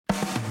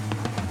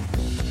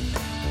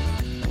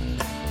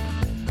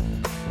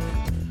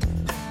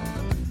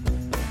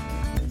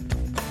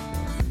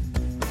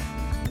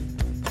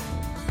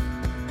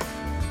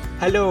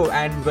Hello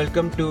and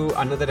welcome to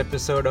another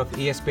episode of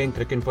ESPN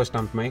Cricket for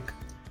Stump Mic.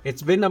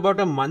 It's been about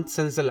a month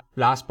since the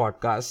last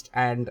podcast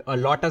and a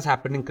lot has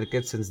happened in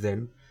cricket since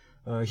then.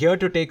 Here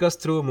to take us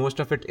through most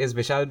of it is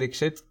Vishal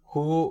Dikshit,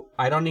 who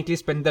ironically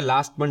spent the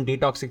last month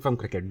detoxing from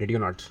cricket, did you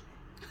not?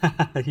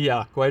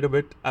 Yeah, quite a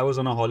bit. I was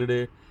on a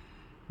holiday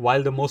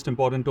while the most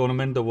important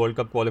tournament, the World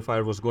Cup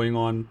qualifier, was going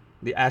on.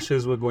 The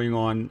Ashes were going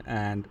on,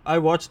 and I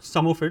watched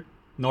some of it,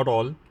 not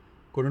all.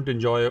 Couldn't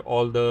enjoy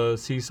all the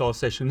seesaw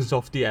sessions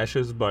of the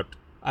Ashes, but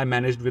I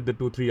managed with the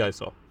 2-3 I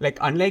saw. Like,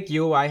 unlike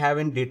you, I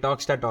haven't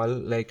detoxed at all.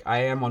 Like, I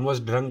am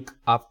almost drunk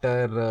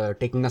after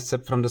taking a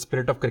sip from the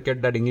spirit of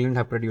cricket that England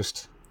have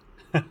produced.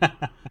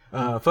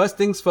 First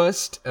things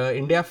first,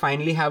 India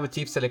finally have a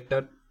chief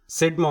selector.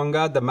 Sid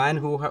Monga, the man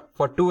who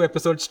for 2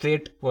 episodes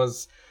straight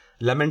was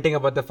lamenting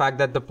about the fact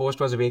that the post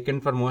was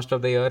vacant for most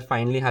of the year,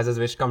 finally has his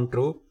wish come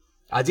true.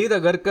 Ajit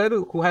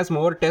Agarkar, who has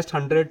more test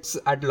hundreds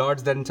at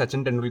Lords than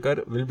Sachin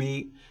Tendulkar, will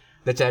be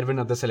the chairman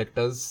of the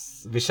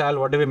selectors. Vishal,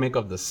 what do we make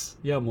of this?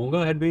 Yeah,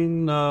 Monga had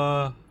been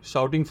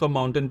shouting from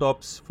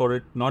mountaintops for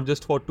it, not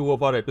just for 2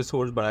 of our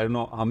episodes, but I don't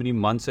know how many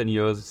months and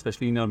years,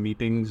 especially in our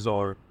meetings,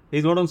 or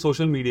he's not on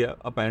social media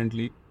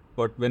apparently,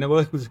 but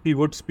whenever he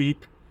would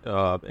speak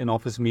in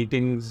office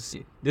meetings,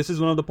 this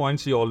is one of the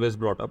points he always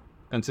brought up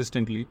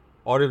consistently,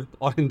 or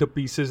in the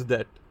pieces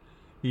that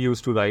he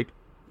used to write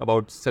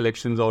about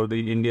selections or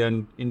the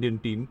Indian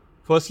team.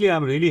 Firstly,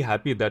 I'm really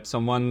happy that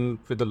someone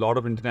with a lot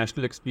of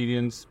international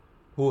experience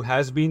who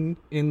has been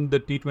in the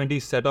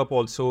T20 setup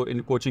also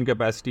in coaching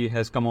capacity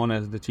has come on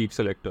as the chief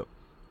selector.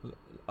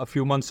 A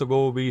few months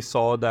ago, we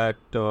saw that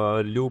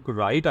Luke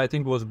Wright, I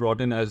think, was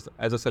brought in as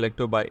a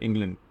selector by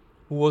England,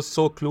 who was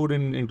so clued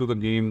into the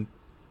game.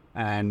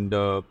 And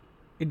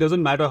it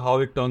doesn't matter how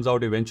it turns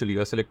out eventually.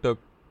 A selector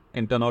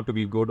can turn out to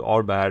be good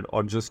or bad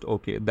or just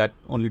okay. That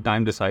only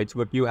time decides.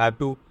 But you have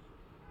to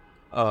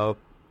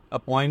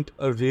appoint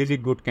a really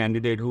good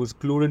candidate who's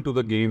clued into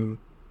the game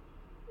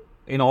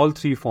in all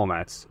 3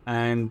 formats.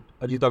 And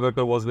Ajit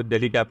Agarkar was with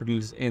Delhi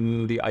Capitals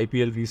in the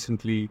IPL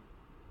recently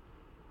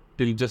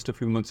till just a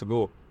few months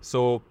ago.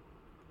 So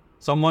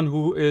someone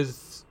who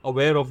is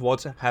aware of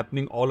what's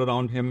happening all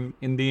around him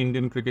in the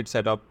Indian cricket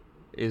setup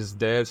is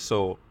there.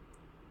 So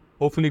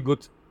hopefully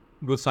good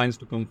signs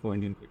to come for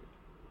Indian cricket.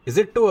 Is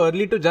it too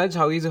early to judge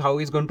how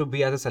he's going to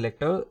be as a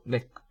selector?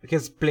 Like,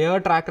 his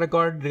player track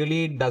record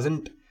really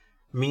doesn't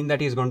mean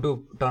that he's going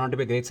to turn out to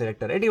be a great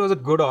selector, right? He was a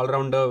good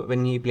all-rounder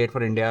when he played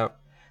for India,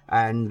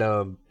 and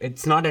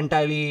it's not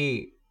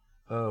entirely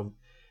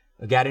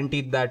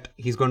guaranteed that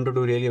he's going to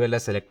do really well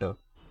as selector.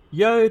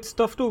 Yeah, it's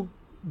tough to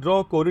draw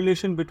a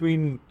correlation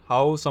between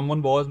how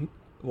someone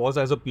was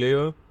as a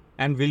player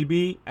and will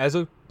be as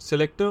a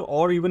selector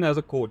or even as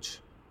a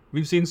coach.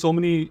 We've seen so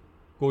many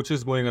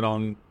coaches going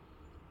around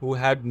who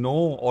had no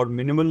or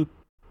minimal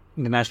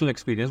international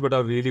experience but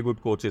are really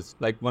good coaches.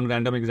 Like, one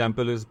random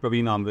example is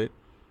Praveen Amre,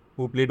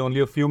 who played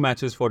only a few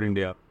matches for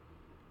India.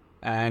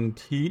 And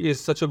he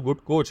is such a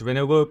good coach.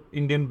 Whenever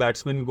Indian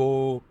batsmen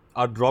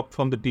are dropped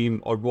from the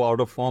team or go out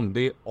of form,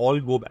 they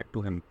all go back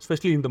to him,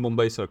 especially in the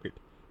Mumbai circuit.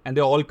 And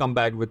they all come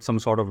back with some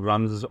sort of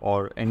runs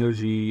or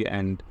energy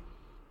and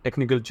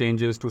technical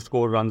changes to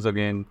score runs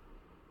again.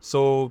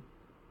 So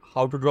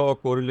how to draw a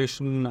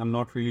correlation, I'm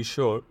not really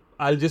sure.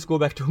 I'll just go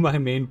back to my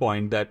main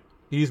point that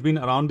he's been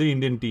around the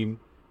Indian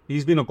team.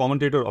 He's been a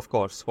commentator, of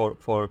course,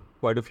 for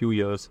quite a few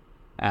years,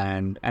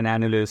 and an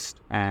analyst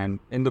and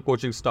in the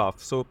coaching staff.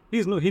 So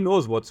he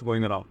knows what's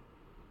going around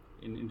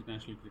in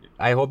international cricket.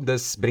 I hope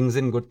this brings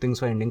in good things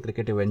for Indian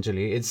cricket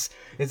eventually. It's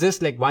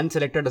just like one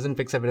selector doesn't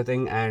fix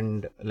everything,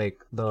 and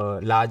like the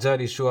larger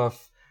issue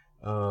of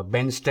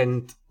bench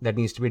strength that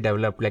needs to be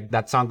developed, like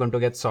that's not going to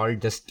get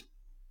solved just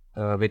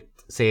with,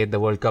 say, the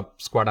World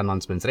Cup squad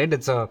announcements, right?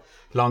 It's a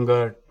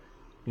longer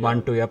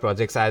 1-2 year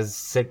projects, as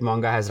Sid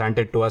Monga has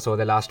ranted to us over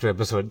the last 2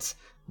 episodes.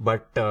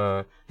 But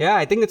yeah,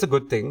 I think it's a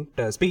good thing.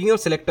 Speaking of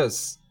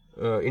selectors,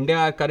 India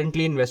are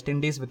currently in West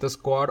Indies with a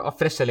squad of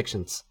fresh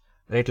selections.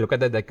 Right, look at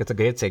that. Like, it's a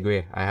great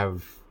segue. I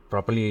have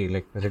properly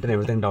written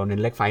everything down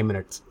in 5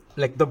 minutes.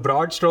 Like, the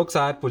broad strokes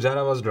are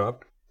Pujara was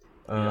dropped.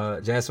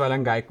 Jaiswal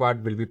and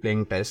Gaikwad will be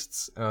playing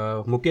tests.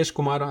 Mukesh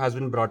Kumar has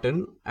been brought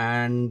in,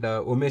 and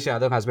Umesh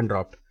Yadav has been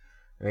dropped.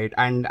 Right,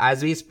 and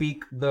as we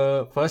speak,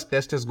 the first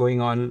test is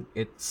going on.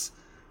 It's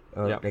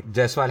like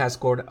Jaiswal has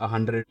scored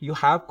 100. You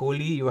have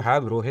Kohli, you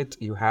have Rohit,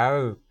 you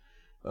have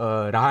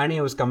Rahane,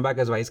 who's come back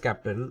as vice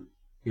captain.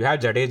 You have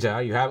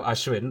Jadeja, you have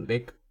Ashwin.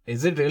 Like,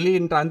 is it really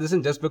in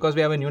transition just because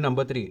we have a new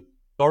number 3?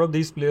 A lot of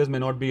these players may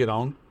not be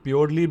around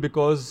purely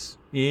because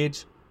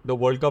age. The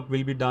World Cup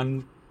will be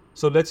done.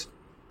 So let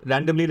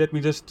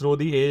me just throw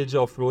the age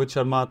of Rohit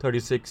Sharma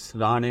 36,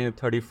 Rahane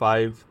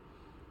 35,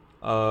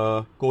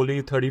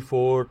 Kohli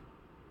 34,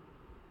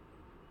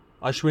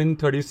 Ashwin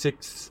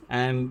 36,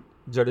 and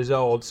Jadeja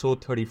also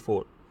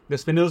 34. The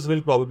spinners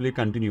will probably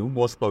continue,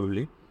 most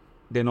probably.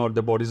 Their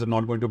bodies are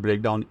not going to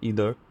break down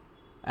either.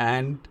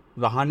 And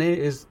Rahane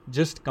is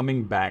just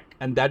coming back.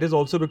 And that is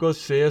also because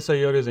Shreyas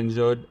Iyer is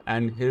injured,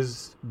 and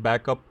his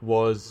backup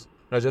was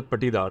Rajat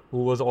Patidar,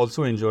 who was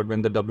also injured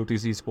when the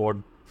WTC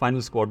squad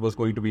final squad was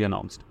going to be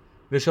announced.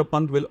 Rishabh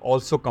Pant will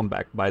also come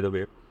back, by the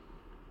way.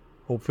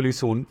 Hopefully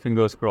soon,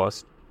 fingers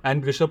crossed.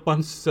 And Rishabh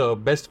Pant's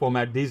best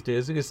format these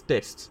days is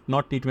tests,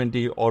 not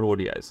T20 or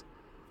ODIs.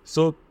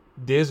 So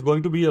there's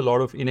going to be a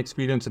lot of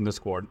inexperience in the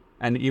squad.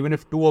 And even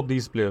if two of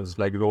these players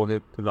like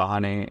Rohit,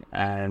 Rahane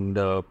and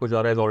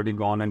Pujara is already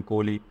gone and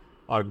Kohli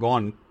are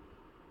gone,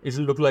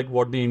 it'll look like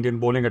what the Indian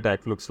bowling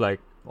attack looks like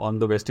on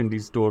the West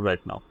Indies tour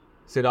right now.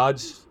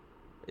 Siraj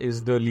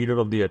is the leader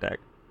of the attack.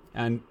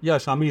 And yeah,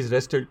 Shami is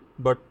rested,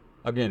 but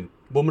again,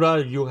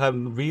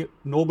 Bumrah,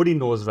 nobody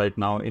knows right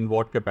now in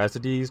what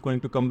capacity he's going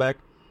to come back,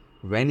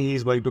 when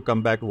he's going to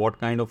come back, what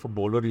kind of a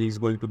bowler he's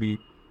going to be,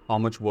 how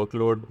much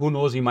workload. Who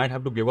knows, he might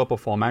have to give up a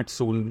format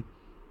soon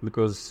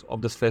because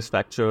of the stress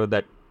fracture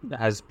that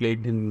has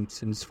plagued him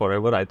since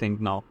forever, I think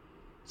now.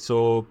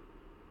 So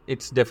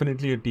it's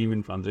definitely a team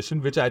in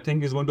transition, which I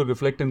think is going to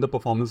reflect in the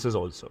performances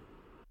also.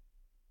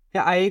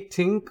 Yeah, I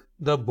think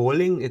the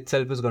bowling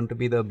itself is going to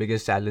be the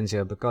biggest challenge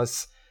here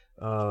because,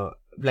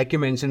 like you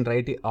mentioned,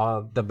 right,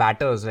 the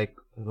batters like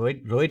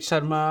Rohit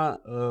Sharma,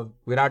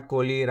 Virat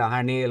Kohli,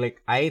 Rahane,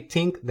 like I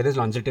think there is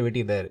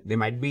longevity there. They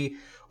might be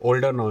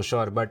older now,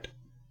 sure, but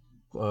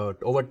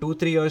over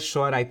 2-3 years,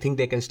 sure, I think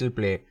they can still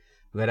play.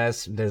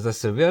 Whereas there's a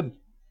severe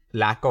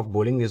lack of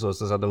bowling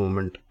resources at the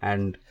moment.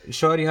 And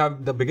sure, you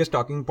have the biggest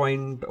talking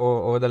point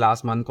over the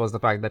last month was the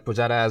fact that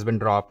Pujara has been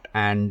dropped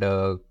and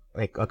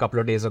like a couple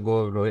of days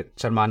ago, Rohit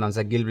Sharma announced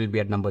that Gill will be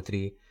at number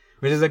 3,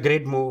 which is a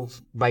great move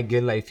by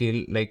Gill. I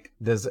feel like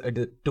there's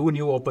two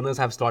new openers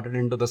have slotted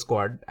into the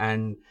squad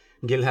and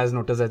Gill has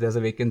noticed that there's a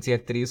vacancy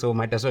at 3, so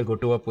might as well go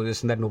to a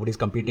position that nobody's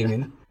competing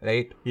in,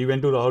 right? He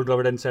went to Rahul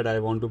Dravid and said, I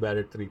want to bat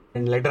at 3.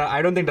 And like,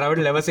 I don't think Dravid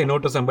will ever say no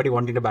to somebody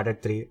wanting to bat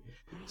at 3.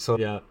 So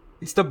yeah,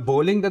 it's the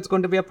bowling that's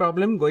going to be a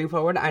problem going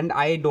forward, and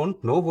I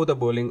don't know who the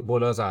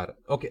bowlers are.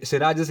 Okay,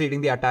 Siraj is leading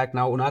the attack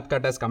now.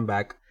 Unadkat has come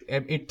back.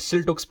 It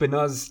still took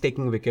spinners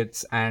taking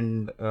wickets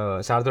and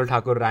Shardul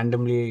Thakur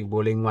randomly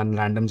bowling one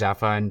random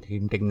Jaffa and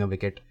him taking a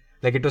wicket.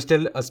 Like it was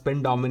still a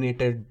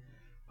spin-dominated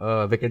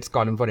wickets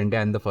column for India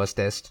in the first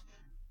test.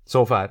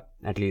 So far,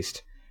 at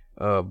least.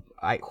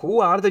 Who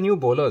are the new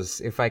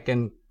bowlers, if I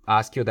can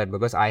ask you that?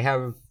 Because I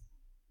have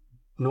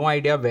no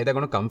idea where they're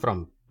going to come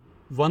from.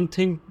 One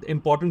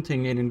important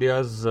thing in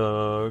India's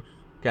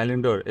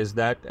calendar is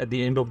that at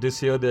the end of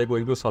this year, they're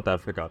going to South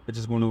Africa, which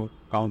is going to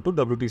count to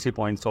WTC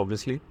points,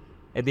 obviously.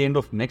 At the end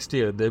of next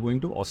year, they're going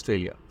to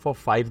Australia for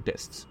 5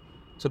 tests.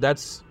 So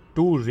that's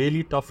 2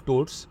 really tough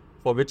tours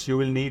for which you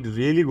will need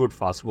really good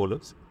fast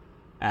bowlers.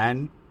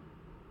 And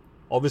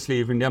obviously,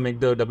 if India make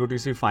the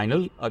WTC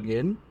final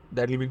again,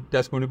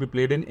 that's going to be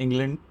played in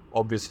England,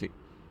 obviously.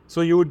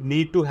 So you would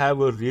need to have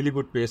a really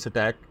good pace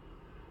attack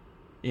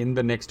in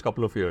the next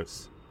couple of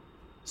years.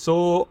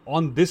 So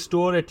on this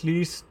tour, at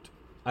least,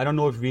 I don't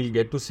know if we'll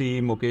get to see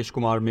Mukesh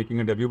Kumar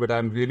making a debut, but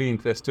I'm really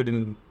interested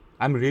in.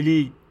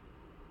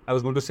 I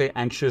was going to say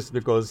anxious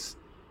because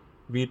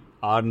we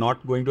are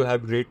not going to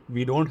have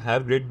we don't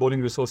have great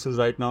bowling resources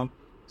right now.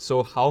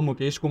 So how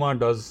Mukesh Kumar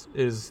does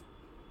is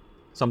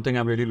something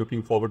I'm really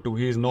looking forward to.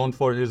 He is known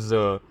for his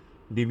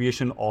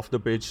deviation off the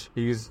pitch.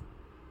 He's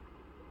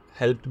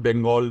helped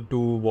Bengal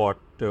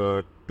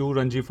to 2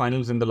 Ranji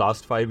finals in the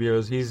last 5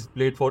 years. He's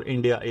played for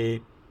India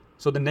A.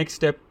 So the next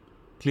step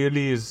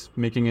clearly is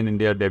making an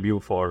India debut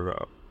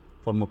for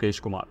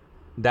Mukesh Kumar.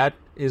 That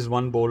is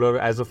one bowler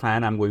as a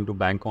fan I'm going to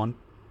bank on.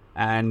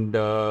 And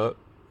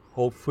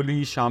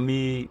hopefully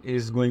Shami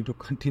is going to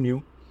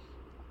continue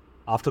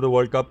after the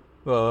World Cup.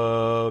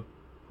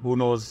 Who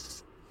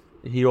knows?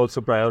 He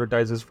also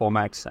prioritizes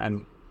formats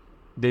and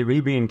they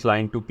will be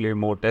inclined to play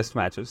more test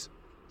matches.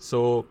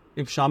 So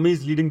if Shami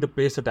is leading the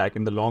pace attack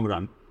in the long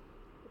run,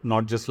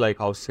 not just like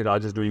how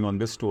Siraj is doing on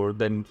this tour,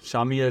 then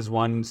Shami has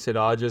 1,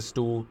 Siraj is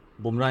 2,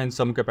 Bumrah in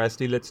some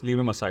capacity, let's leave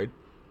him aside.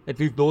 At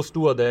least those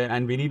 2 are there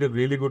and we need a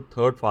really good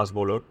third fast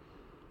bowler.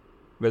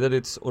 Whether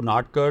it's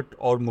Unadkat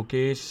or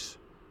Mukesh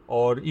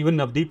or even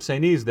Navdeep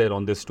Saini is there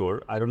on this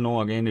tour. I don't know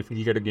again if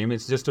he'll get a game.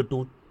 It's just a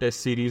 2 test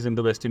series in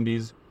the West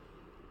Indies.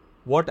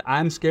 What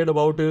I'm scared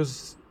about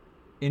is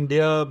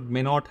India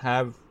may not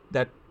have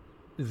that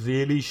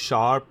really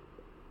sharp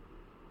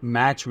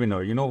match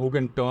winner, who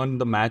can turn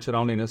the match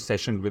around in a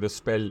session with a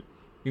spell.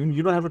 Even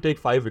you don't have to take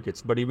 5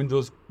 wickets, but even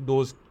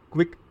those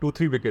quick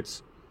 2-3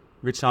 wickets,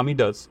 which Shami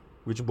does,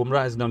 which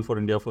Bumrah has done for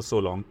India for so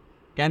long,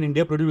 can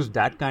India produce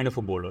that kind of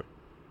a bowler?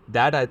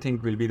 That I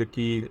think will be the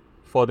key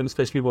for them,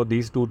 especially for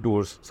these 2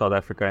 tours, South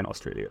Africa and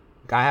Australia.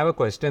 I have a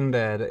question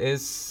there.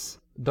 Is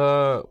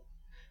the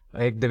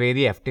way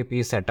the FTP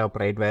is set up,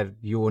 right, where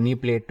you only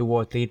play 2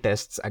 or 3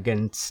 tests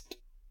against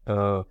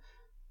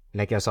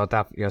like your South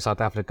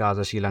Africas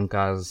or Sri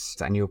Lankas,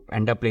 and you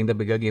end up playing the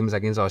bigger games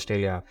against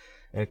Australia.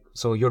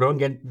 So you don't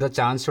get the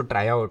chance to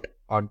try out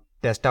or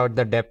test out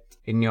the depth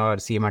in your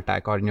seam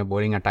attack or in your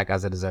bowling attack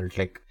as a result.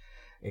 Like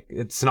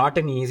it's not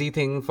an easy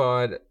thing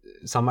for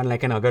someone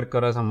like an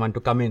Agarkar or someone to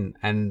come in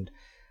and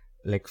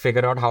like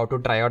figure out how to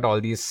try out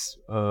all these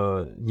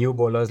new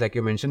bowlers like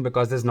you mentioned,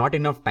 because there's not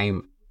enough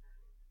time.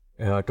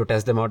 to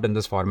test them out in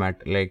this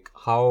format. Like,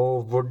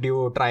 how would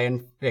you try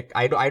and like?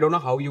 I don't know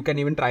how you can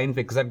even try and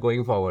fix that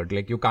going forward.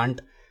 Like, you can't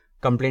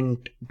complain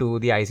to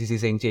the ICC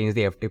saying change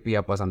the FTP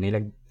up or something.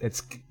 Like,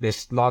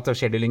 there's lots of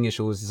scheduling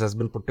issues. This has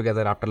been put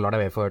together after a lot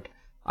of effort.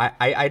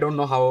 I don't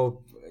know how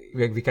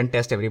we can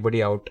test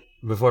everybody out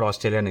before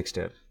Australia next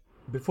year.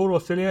 Before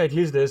Australia, at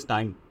least there's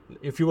time.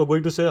 If you were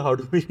going to say, how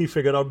do we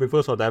figure out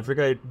before South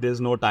Africa, there's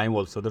no time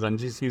also. The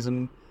Ranji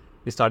season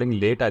is starting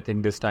late, I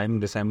think, this time,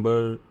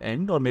 December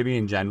end or maybe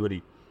in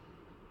January.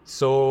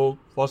 So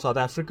for South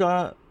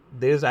Africa,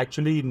 there's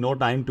actually no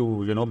time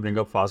to, bring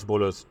up fast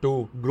bowlers,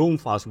 to groom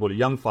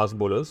young fast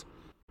bowlers.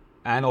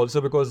 And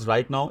also because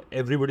right now,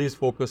 everybody's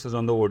focus is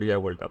on the ODI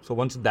World Cup. So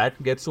once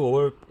that gets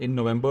over in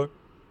November,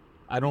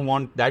 I don't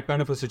want that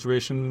kind of a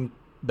situation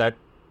that,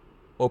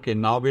 okay,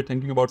 now we're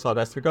thinking about South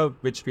Africa,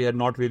 which we had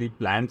not really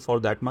planned for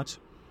that much.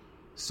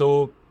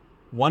 So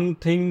one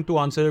thing to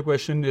answer your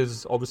question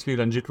is obviously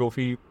Ranji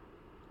Trophy,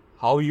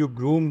 how you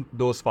groom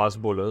those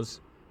fast bowlers.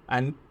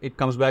 And it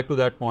comes back to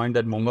that point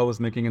that Monga was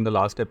making in the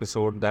last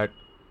episode, that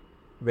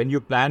when you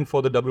plan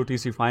for the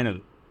WTC final,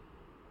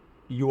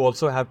 you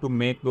also have to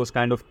make those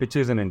kind of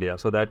pitches in India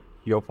so that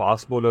your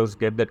fast bowlers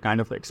get that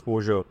kind of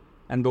exposure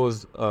and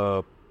those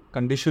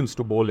conditions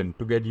to bowl in,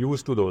 to get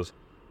used to those,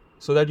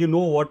 so that you know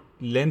what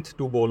length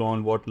to bowl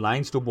on, what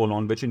lines to bowl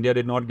on, which India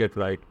did not get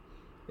right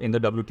in the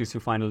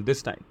WTC final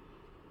this time.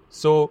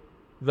 So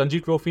Ranji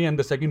Trophy, and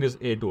the second is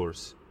A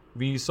tours.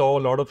 We saw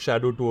a lot of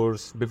shadow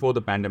tours before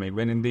the pandemic,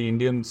 when in the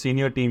Indian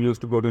senior team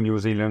used to go to New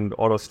Zealand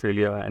or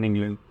Australia and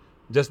England.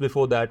 Just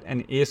before that,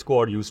 an A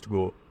squad used to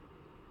go,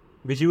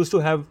 which used to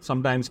have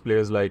sometimes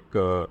players like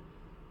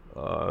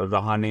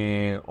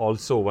Rahane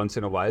also once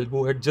in a while,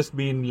 who had just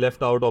been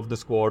left out of the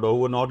squad or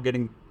who were not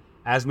getting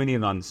as many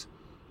runs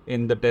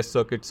in the test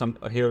circuit some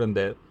here and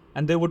there.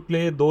 And they would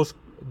play those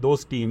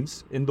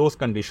teams in those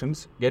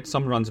conditions, get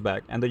some runs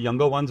back, and the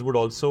younger ones would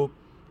also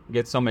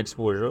get some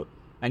exposure.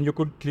 And you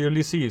could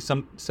clearly see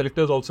some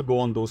selectors also go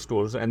on those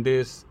tours, and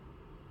they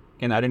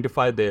can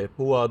identify there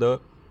who are the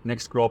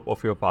next crop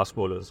of your fast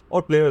bowlers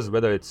or players,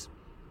 whether it's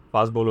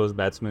fast bowlers,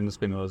 batsmen,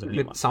 spinners.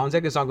 It sounds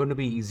like it's not going to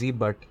be easy,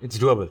 but it's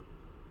doable.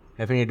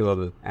 Definitely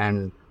doable.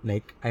 And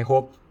like, I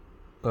hope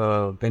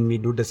when we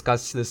do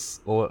discuss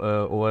this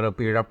over a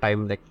period of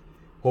time, like,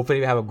 hopefully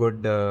we have a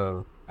good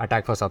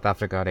attack for South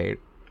Africa,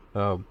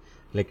 right?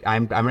 Like,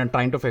 I'm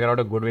trying to figure out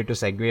a good way to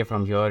segue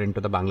from here into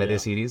the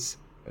Bangladesh series.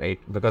 Right,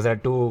 because there are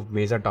two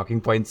major talking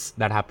points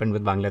that happened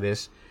with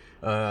Bangladesh.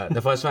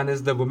 The first one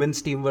is the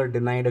women's team were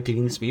denied a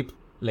clean sweep.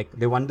 Like,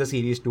 they won the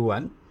series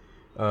 2-1.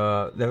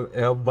 There were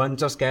a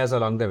bunch of scares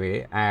along the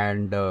way,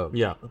 and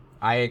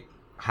I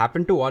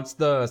happened to watch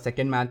the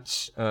second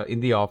match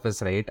in the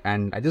office, right?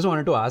 And I just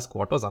wanted to ask,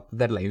 what was up with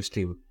that live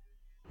stream,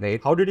 right?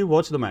 How did you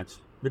watch the match?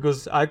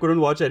 Because I couldn't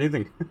watch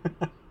anything.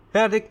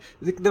 Yeah, like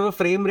there were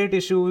frame rate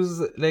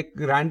issues, like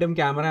random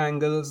camera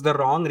angles, the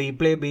wrong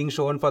replay being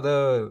shown for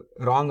the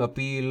wrong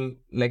appeal,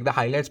 like the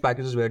highlights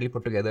package was weirdly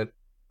put together.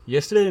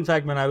 Yesterday, in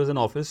fact, when I was in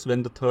office,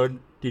 when the third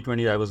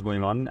T20 I was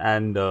going on,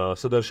 and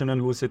Sudarshanan,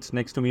 who sits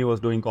next to me,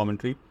 was doing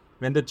commentary,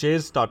 when the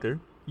chase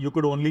started, you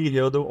could only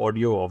hear the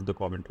audio of the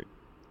commentary.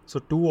 So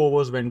 2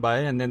 overs went by,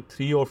 and then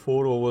 3 or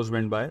 4 overs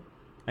went by,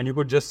 and you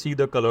could just see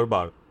the color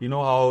bar. You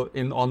know how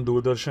on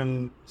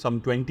Doordarshan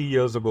some 20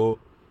 years ago,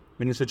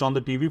 when you switch on the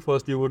TV,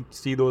 first you would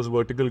see those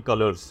vertical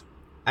colors.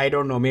 I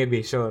don't know,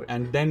 maybe, sure.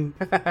 And then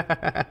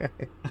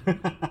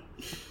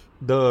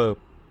the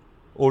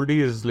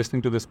oldies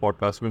listening to this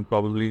podcast will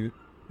probably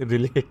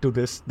relate to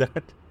this,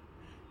 that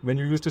when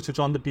you used to switch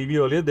on the TV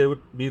earlier, there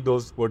would be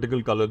those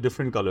vertical color,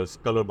 different colors,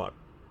 color bar.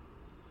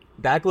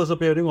 That was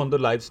appearing on the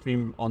live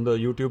stream, on the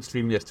YouTube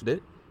stream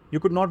yesterday. You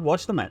could not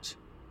watch the match,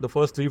 the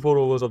first 3-4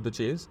 overs of the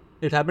chase.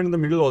 It happened in the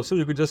middle also,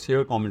 you could just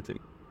hear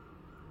commentary.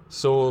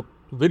 So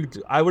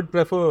I would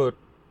prefer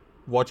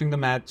watching the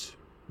match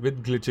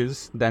with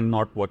glitches than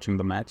not watching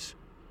the match.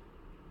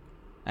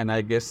 And I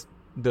guess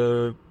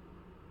the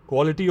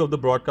quality of the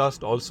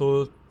broadcast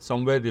also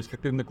somewhere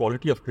reflected in the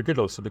quality of cricket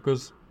also,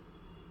 because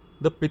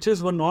the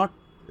pitches were not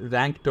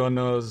rank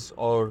turners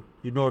or,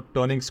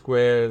 turning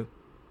square,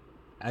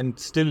 and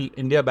still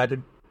India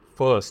batted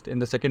first in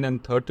the second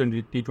and third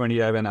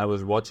T20 when I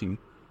was watching,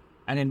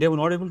 and India were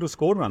not able to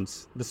score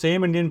runs. The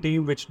same Indian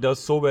team which does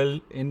so well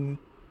in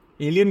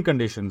alien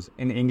conditions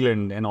in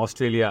England and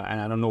Australia and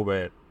I don't know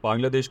where.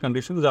 Bangladesh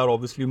conditions are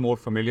obviously more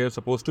familiar,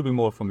 supposed to be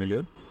more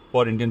familiar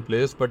for Indian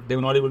players, but they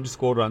were not able to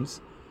score runs,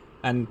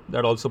 and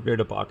that also played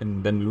a part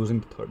in then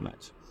losing the third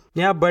match.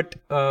 Yeah, but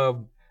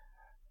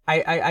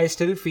I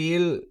still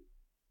feel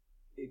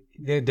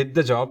they did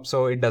the job,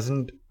 so it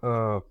doesn't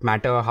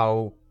matter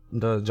how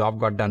the job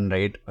got done,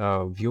 right?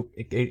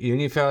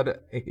 Even if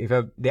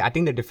I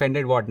think they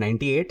defended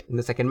 98 in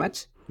the second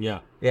match.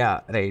 Yeah,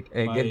 right.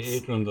 By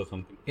 8 runs or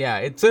something. Yeah,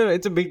 it's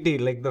a big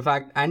deal. Like the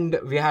fact, and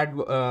we had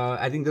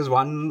I think there's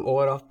 1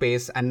 over of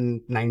pace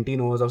and 19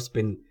 overs of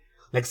spin.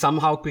 Like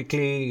somehow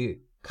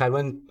quickly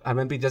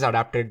Harmanpreet just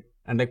adapted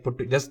and like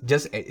it was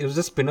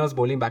just spinners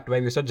bowling back to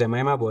back. We saw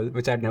Jemima bowl,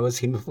 which I'd never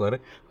seen before.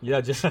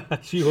 Yeah,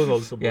 she was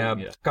also bowling.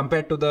 Yeah,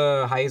 compared to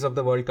the highs of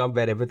the World Cup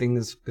where everything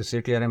is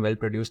crystal clear and well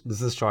produced,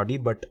 this is shoddy,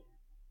 but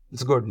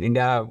it's good.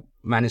 India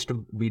managed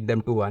to beat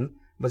them 2-1.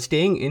 But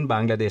staying in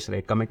Bangladesh,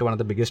 right, coming to one of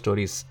the biggest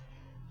stories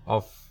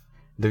of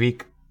the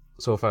week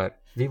so far,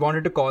 we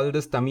wanted to call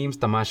this Tamim's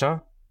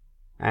Tamasha,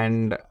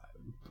 and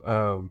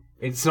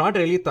it's not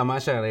really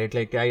Tamasha, right?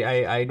 Like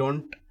I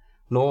don't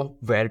know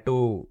where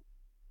to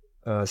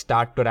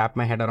start to wrap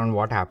my head around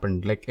what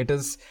happened. Like it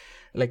is,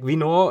 like we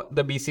know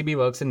the BCB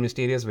works in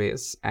mysterious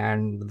ways,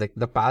 and like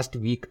the past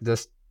week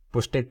just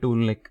pushed it to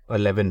like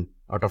 11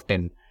 out of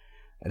 10,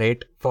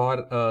 right?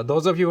 For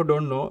those of you who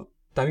don't know,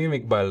 Tamim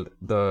Iqbal,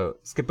 the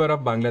skipper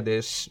of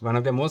Bangladesh, one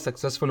of their most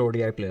successful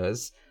ODI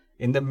players,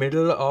 in the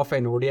middle of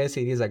an ODI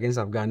series against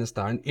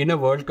Afghanistan in a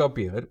World Cup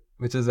year,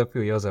 which is a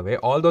few years away,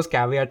 all those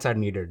caveats are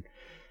needed.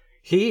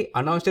 He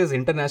announced his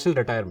international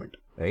retirement,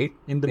 right?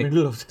 In the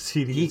middle of the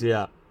series,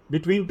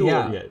 between two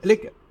ODIs.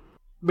 Like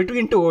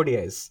between two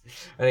ODIs,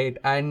 right?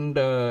 And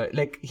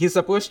like he's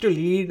supposed to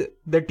lead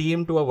the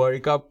team to a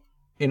World Cup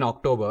in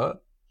October.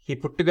 He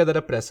put together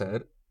a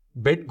presser,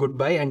 bid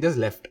goodbye, and just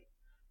left.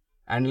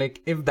 And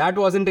like if that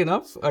wasn't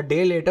enough, a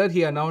day later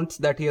he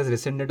announced that he has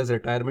rescinded his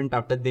retirement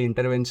after the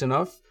intervention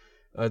of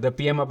the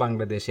PM of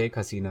Bangladesh, Sheikh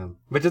Hasina,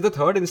 which is the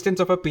third instance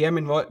of a PM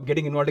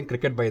getting involved in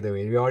cricket, by the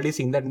way. We've already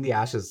seen that in the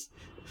Ashes.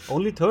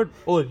 Only third?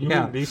 Oh, you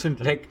mean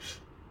recently? Like,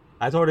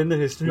 I thought in the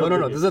history of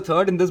No. This is the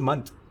third in this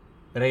month.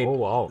 Right. Oh,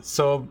 wow.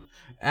 So,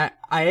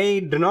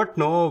 I do not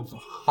know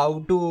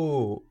how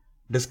to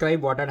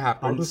describe what had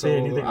happened. How to say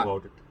anything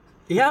about it.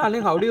 Yeah,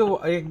 like how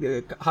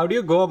do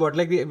you go about,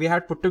 like we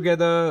had put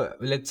together,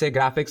 let's say,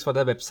 graphics for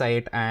the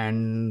website,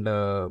 and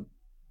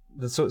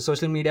the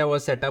social media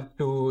was set up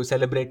to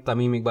celebrate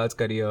Tamim Iqbal's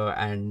career,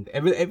 and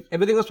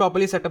everything was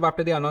properly set up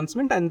after the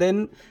announcement. And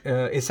then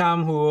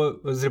Isam, who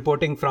was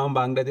reporting from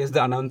Bangladesh,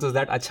 announces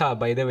that, "Acha,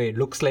 by the way, it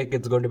looks like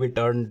it's going to be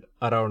turned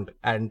around."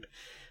 And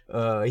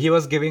he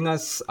was giving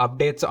us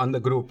updates on the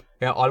group.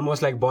 Yeah,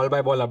 almost like ball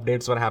by ball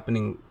updates were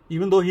happening.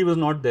 Even though he was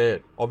not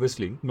there,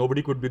 obviously,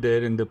 nobody could be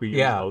there in the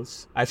PM's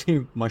house. I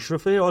think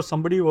Mashrafe or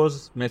somebody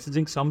was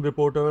messaging some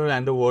reporter,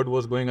 and the word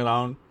was going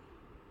around.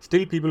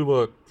 Still, people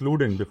were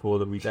clued in before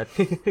the week.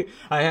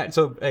 I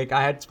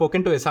had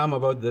spoken to Isam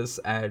about this,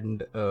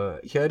 and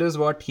here is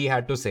what he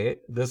had to say.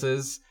 This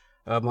is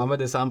Mohammad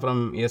Isam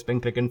from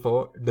ESPN Cricket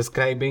Info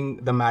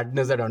describing the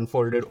madness that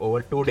unfolded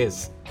over 2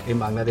 days in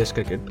Bangladesh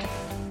cricket.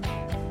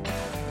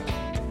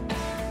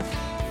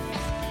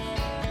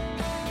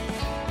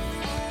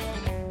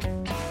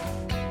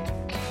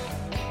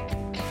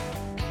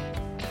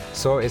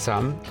 So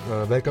Isam,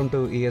 welcome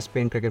to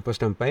ESPN Cricket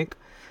Post Umpike.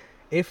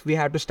 If we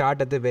had to start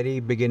at the very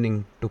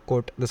beginning, to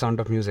quote The Sound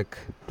of Music,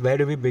 where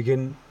do we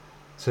begin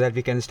so that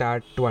we can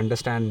start to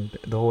understand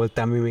the whole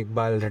Tamim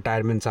Iqbal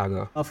retirement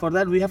saga? For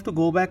that, we have to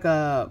go back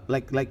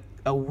like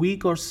a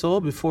week or so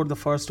before the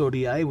first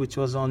ODI, which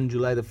was on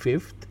July the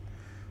 5th.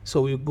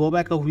 So we go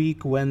back a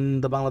week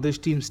when the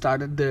Bangladesh team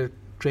started their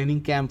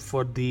training camp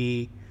for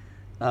the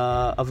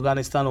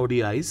Afghanistan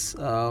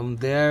ODIs.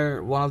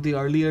 There, one of the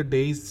earlier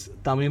days,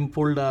 Tamim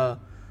pulled a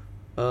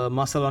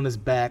muscle on his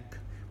back.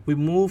 We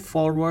move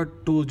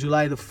forward to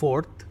July the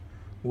 4th,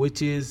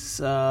 which is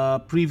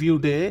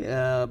preview day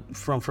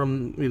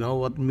from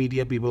what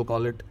media people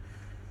call it.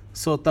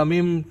 So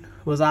Tamim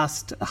was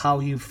asked how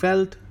he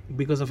felt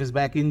because of his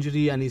back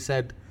injury, and he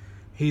said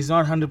he's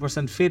not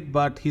 100% fit,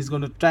 but he's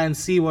going to try and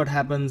see what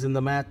happens in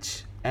the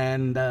match,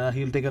 and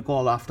he'll take a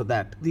call after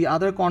that. The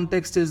other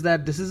context is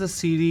that this is a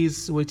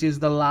series which is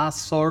the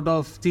last sort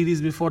of series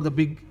before the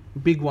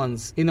big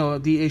ones,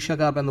 the Asia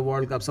Cup and the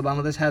World Cup. So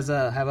Bangladesh have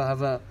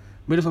a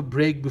bit of a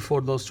break before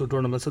those two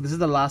tournaments. So this is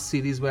the last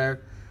series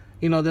where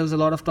there was a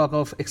lot of talk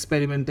of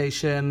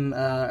experimentation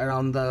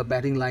around the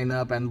batting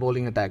lineup and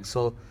bowling attack.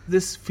 So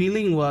this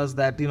feeling was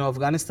that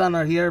Afghanistan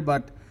are here,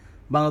 but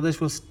Bangladesh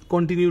will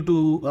continue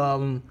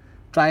to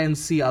try and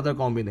see other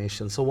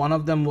combinations. So one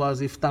of them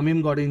was, if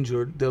Tamim got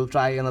injured, they'll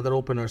try another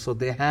opener. So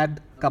they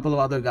had a couple of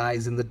other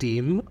guys in the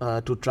team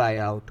to try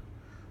out.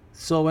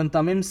 So when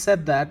Tamim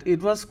said that,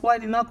 it was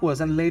quite innocuous.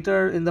 And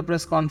later in the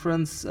press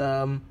conference,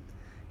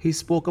 he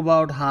spoke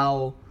about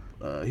how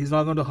he's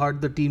not going to hurt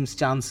the team's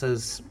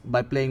chances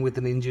by playing with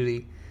an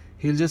injury.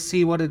 He'll just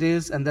see what it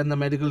is, and then the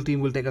medical team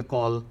will take a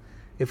call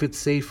if it's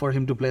safe for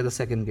him to play the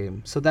second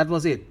game. So that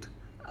was it.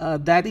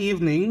 That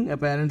evening,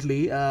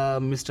 apparently,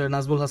 Mr.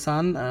 Nazmul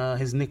Hassan,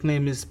 his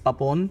nickname is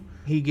Papon,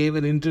 he gave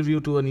an interview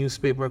to a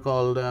newspaper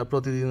called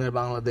Pratidiner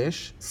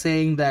Bangladesh,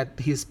 saying that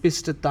he's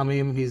pissed at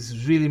Tamim,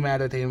 he's really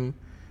mad at him.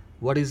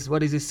 What is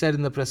he said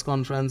in the press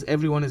conference?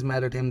 Everyone is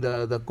mad at him.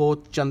 The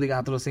coach,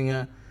 Chandika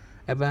Hatrasinghe,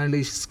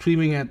 apparently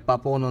screaming at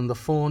Papon on the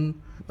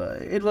phone.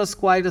 It was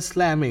quite a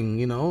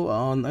slamming, in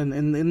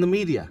the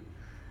media.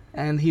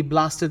 And he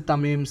blasted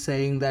Tamim,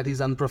 saying that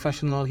he's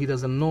unprofessional, he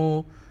doesn't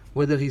know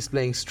whether he's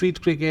playing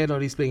street cricket or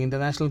he's playing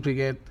international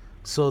cricket.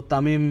 So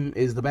Tamim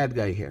is the bad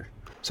guy here.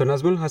 So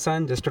Nazmul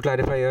Hassan, just to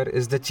clarify here,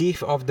 is the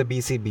chief of the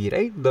BCB,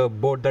 right? The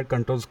board that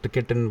controls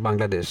cricket in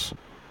Bangladesh.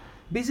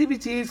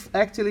 BCP chief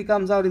actually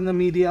comes out in the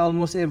media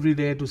almost every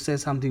day to say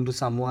something to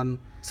someone.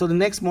 So the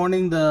next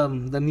morning,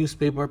 the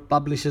newspaper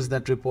publishes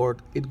that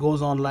report. It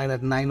goes online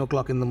at 9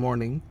 o'clock in the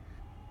morning.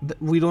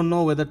 We don't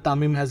know whether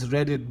Tamim has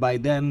read it by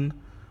then.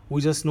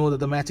 We just know that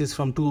the match is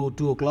from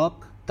 2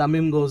 o'clock.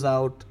 Tamim goes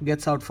out,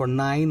 gets out for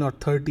 9 or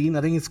 13.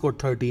 I think he scored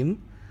 13.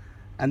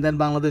 And then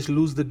Bangladesh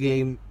lose the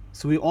game.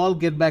 So we all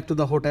get back to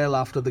the hotel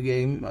after the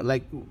game,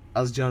 like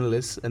us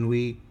journalists, and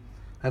we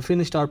have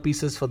finished our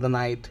pieces for the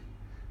night.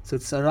 So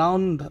it's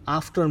around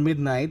after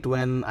midnight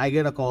when I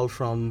get a call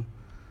from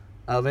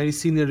a very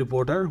senior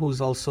reporter who's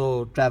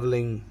also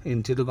traveling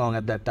in Chittagong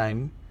at that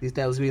time. He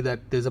tells me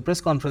that there's a press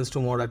conference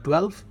tomorrow at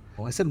 12.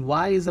 I said,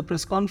 why is a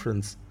press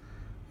conference?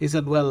 He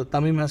said, well,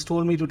 Tamim has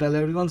told me to tell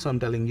everyone, so I'm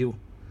telling you.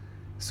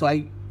 So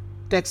I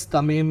text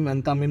Tamim,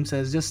 and Tamim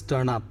says, just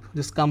turn up.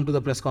 Just come to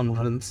the press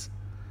conference,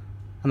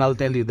 and I'll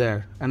tell you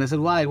there. And I said,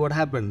 why? What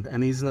happened?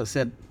 And he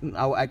said,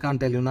 I can't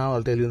tell you now.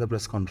 I'll tell you in the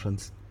press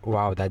conference.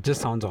 Wow, that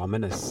just sounds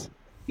ominous.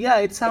 Yeah,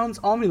 it sounds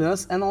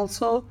ominous, and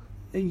also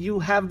you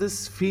have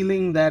this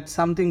feeling that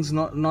something's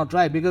not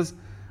right, because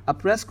a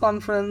press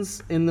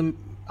conference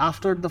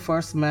after the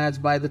first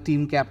match by the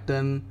team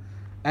captain,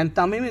 and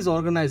Tamim is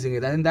organizing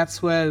it. I think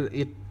that's where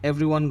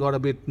everyone got a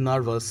bit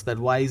nervous, that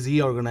why is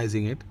he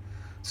organizing it?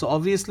 So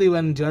obviously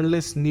when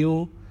journalists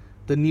knew,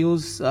 the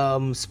news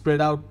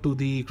spread out to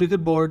the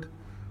cricket board,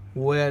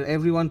 where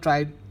everyone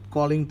tried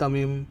calling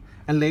Tamim,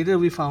 and later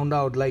we found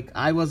out, like,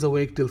 I was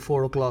awake till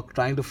 4 o'clock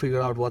trying to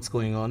figure out what's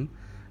going on,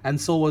 and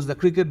so was the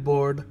cricket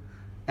board,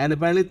 and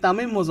apparently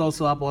Tamim was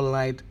also up all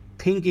night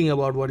thinking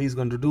about what he's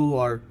going to do,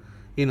 or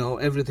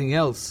everything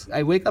else.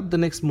 I wake up the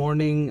next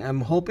morning,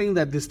 I'm hoping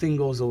that this thing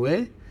goes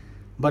away,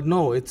 but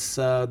no, it's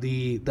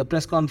the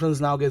press conference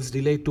now gets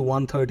delayed to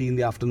 1:30 in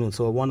the afternoon,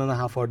 so a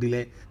 1.5 hour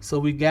delay. So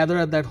we gather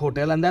at that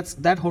hotel, and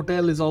that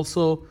hotel is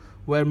also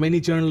where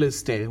many journalists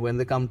stay when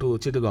they come to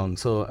Chittagong.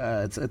 So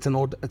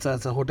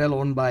it's a hotel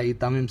owned by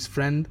Tamim's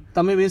friend.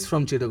 Tamim is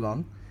from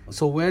Chittagong.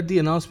 So where the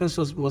announcement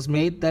was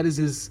made, that is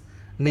his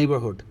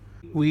neighborhood.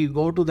 We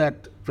go to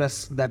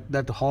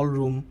that hall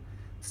room.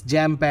 It's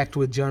jam-packed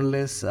with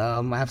journalists.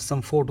 I have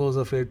some photos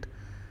of it.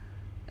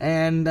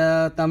 And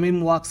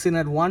Tamim walks in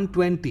at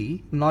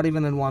 1:20, not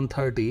even at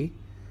 1:30,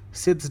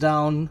 sits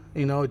down.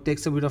 It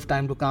takes a bit of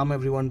time to calm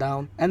everyone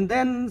down. And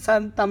then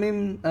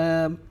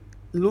Tamim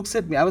looks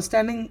at me. I was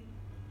standing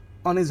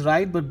on his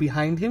right, but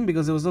behind him,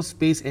 because there was no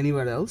space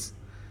anywhere else.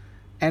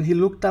 And he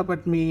looked up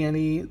at me and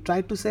he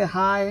tried to say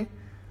hi,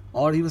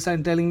 or he was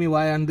telling me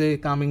why aren't they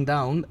calming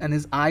down, and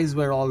his eyes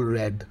were all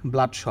red,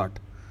 bloodshot.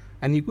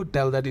 And you could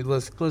tell that it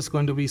was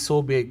going to be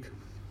so big.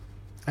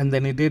 And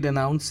then he did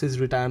announce his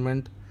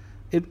retirement.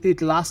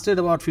 It lasted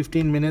about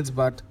 15 minutes,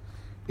 but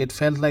it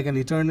felt like an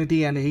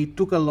eternity, and he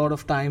took a lot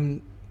of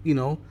time,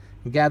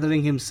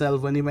 gathering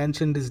himself. When he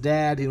mentioned his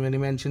dad, when he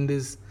mentioned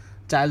his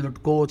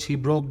childhood coach, he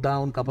broke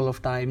down a couple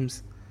of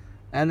times.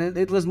 And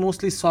it was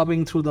mostly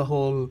sobbing through the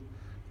whole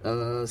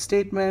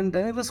statement,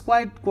 and it was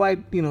quite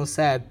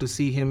sad to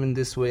see him in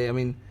this way. I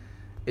mean,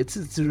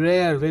 it's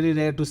rare, very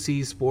rare to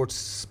see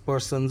sports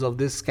persons of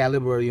this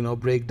caliber,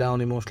 break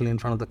down emotionally in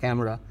front of the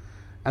camera,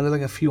 and there are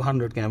like a few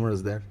hundred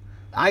cameras there.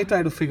 I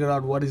try to figure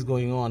out what is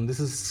going on. This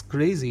is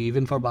crazy,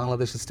 even for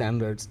Bangladesh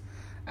standards.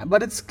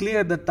 But it's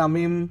clear that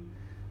Tamim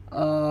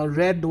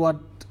read what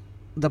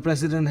the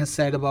president has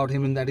said about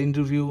him in that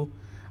interview.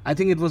 I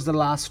think it was the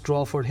last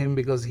straw for him,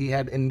 because he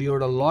had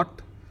endured a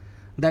lot.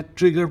 That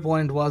trigger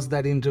point was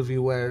that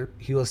interview where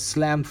he was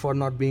slammed for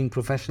not being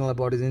professional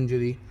about his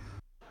injury.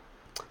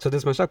 So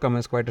this must have come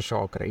as quite a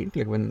shock, right?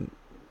 Like when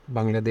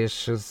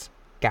Bangladesh's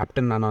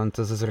captain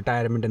announces his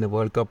retirement in the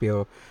World Cup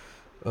year.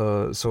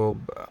 So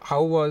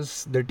how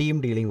was the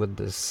team dealing with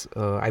this?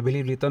 I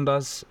believe Ritan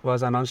Das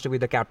was announced to be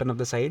the captain of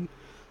the side.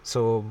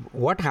 So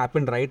what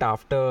happened right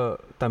after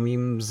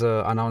Tamim's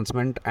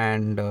announcement,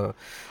 and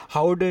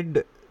how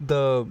did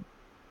the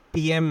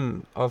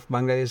PM of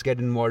Bangladesh get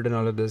involved in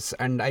all of this?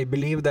 And I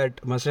believe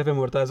that Mashraf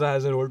Murtaza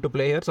has a role to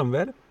play here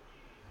somewhere.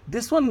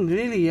 This one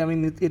really,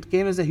 it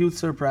came as a huge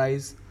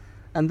surprise.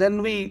 And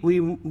then we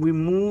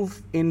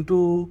move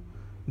into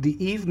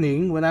the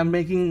evening when I'm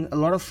making a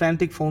lot of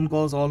frantic phone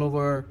calls all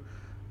over,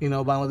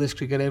 Bangladesh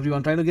cricket,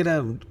 everyone trying to get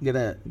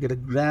a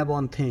grab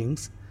on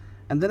things.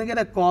 And then I get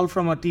a call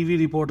from a TV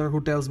reporter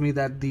who tells me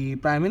that the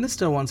Prime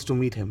Minister wants to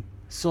meet him.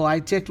 So I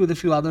checked with a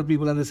few other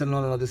people, and they said,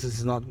 no, this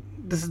is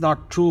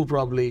not true,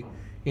 probably.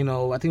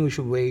 I think we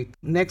should wait.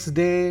 Next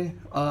day,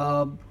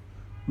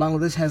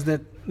 Bangladesh has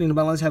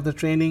the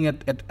training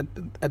at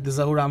the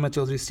Zahur Ahmed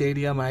Chaudhry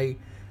Stadium. I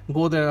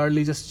go there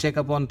early, just check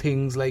up on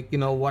things, like,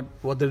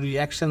 what the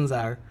reactions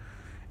are.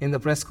 In the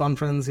press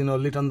conference,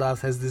 Liton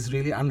Das has this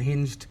really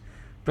unhinged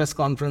press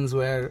conference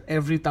where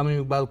every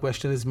Tamim Iqbal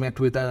question is met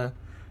with a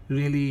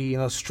really,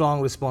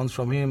 strong response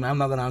from him. I'm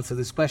not going to answer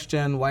this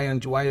question. Why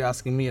are you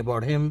asking me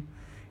about him?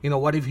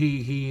 What if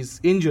he's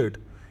injured?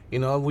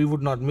 We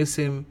would not miss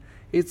him.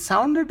 It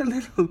sounded a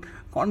little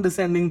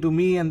condescending to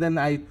me. And then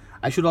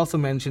I should also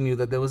mention you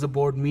that there was a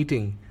board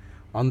meeting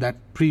on that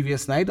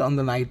previous night, on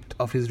the night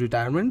of his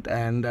retirement,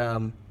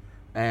 and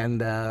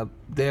And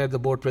there the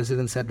board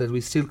president said that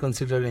we still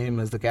consider him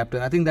as the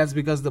captain. I think that's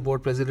because the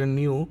board president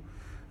knew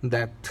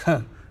that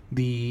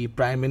the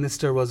prime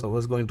minister was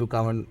going to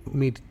come and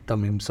meet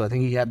Tamim. So I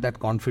think he had that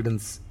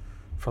confidence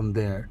from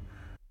there.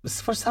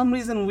 For some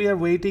reason we are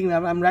waiting.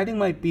 I'm writing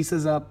my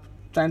pieces up,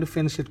 trying to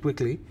finish it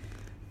quickly.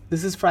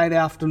 This is Friday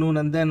afternoon,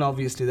 and then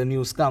obviously the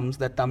news comes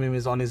that Tamim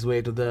is on his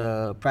way to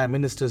the prime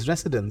minister's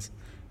residence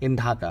in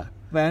Dhaka.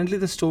 Apparently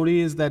the story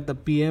is that the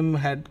PM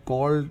had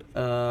called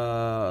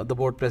the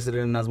board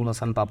president Nazmul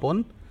Hasan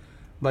Papon,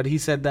 but he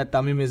said that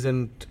Tamim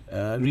isn't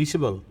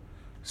reachable.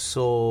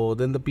 So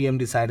then the PM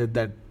decided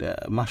that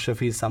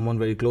Mashrafi is someone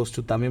very close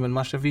to Tamim, and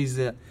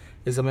Mashrafi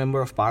is a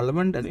member of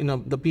parliament.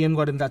 And the PM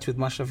got in touch with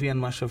Mashrafi,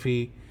 and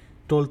Mashrafi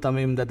told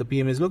Tamim that the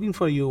PM is looking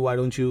for you. Why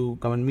don't you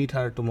come and meet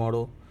her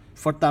tomorrow?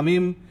 For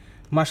Tamim,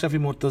 Mashrafi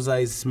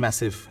Murtaza is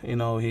massive.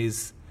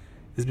 He's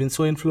been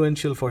so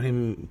influential for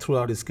him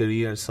throughout his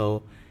career.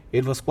 So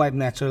it was quite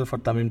natural for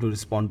Tamim to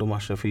respond to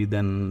Mashrafi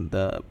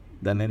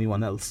than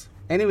anyone else.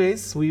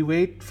 Anyways, we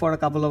wait for a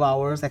couple of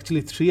hours,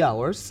 actually 3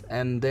 hours,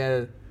 and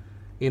there,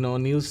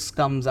 news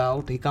comes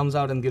out. He comes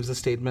out and gives a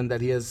statement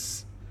that he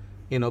has,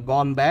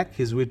 gone back.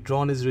 He's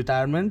withdrawn his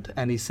retirement,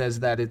 and he says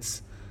that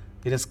it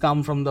has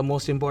come from the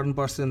most important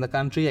person in the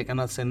country. I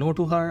cannot say no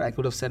to her. I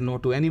could have said no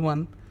to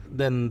anyone.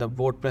 Then the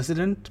board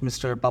president,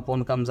 Mr.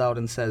 Papon, comes out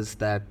and says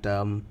that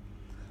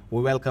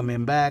we welcome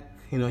him back.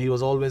 He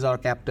was always our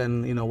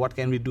captain. What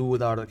can we do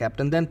without our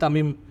captain? Then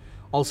Tamim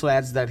also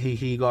adds that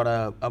he got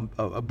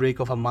a break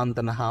of a month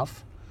and a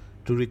half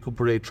to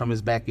recuperate from his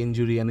back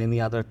injury and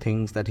any other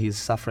things that he's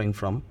suffering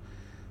from.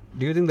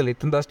 Do you think the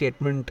Litunda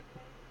statement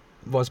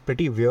was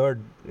pretty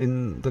weird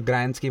in the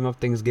grand scheme of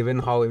things, given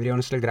how everyone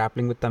is still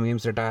grappling with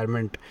Tamim's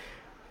retirement?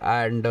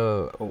 And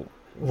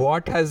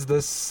what has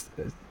this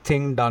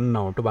thing done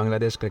now to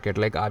Bangladesh cricket?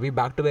 Like, are we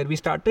back to where we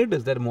started?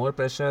 Is there more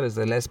pressure? Is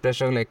there less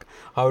pressure? Like,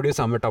 how do you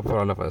sum it up for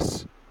all of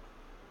us?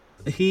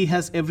 He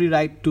has every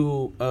right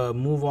to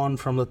move on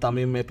from the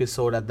Tamim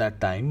episode at that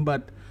time,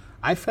 but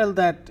I felt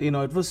that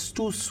it was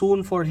too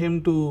soon for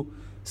him to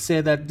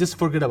say that just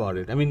forget about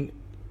it. I mean,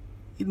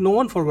 no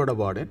one forgot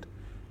about it.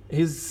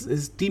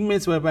 His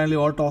teammates were apparently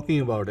all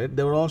talking about it.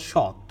 They were all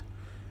shocked.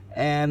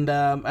 And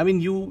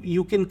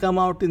you can come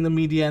out in the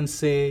media and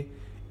say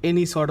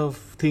any sort of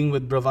thing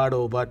with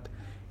bravado, but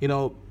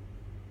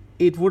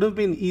it would have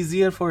been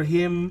easier for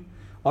him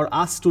or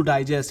us to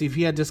digest if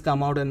he had just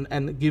come out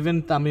and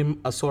given Tamim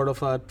a sort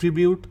of a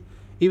tribute,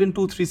 even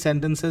 2-3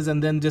 sentences,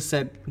 and then just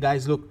said,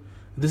 guys, look,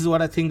 this is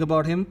what I think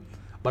about him,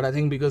 but I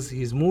think because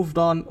he's moved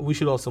on, we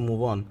should also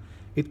move on.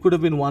 It could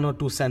have been 1 or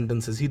 2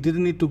 sentences. He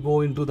didn't need to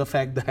go into the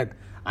fact that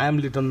I am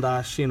Liton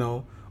Dash,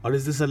 or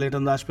is this a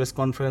Liton Dash press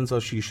conference, or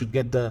she should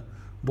get the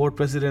board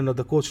president or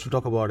the coach to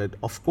talk about it.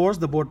 Of course,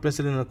 the board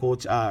president and the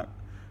coach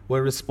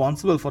were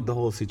responsible for the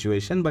whole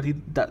situation, but he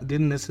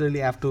didn't necessarily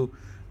have to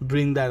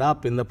bring that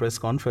up in the press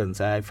conference,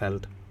 I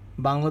felt.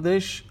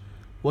 Bangladesh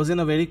was in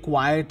a very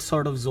quiet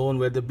sort of zone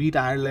where they beat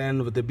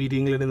Ireland, where they beat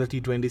England in the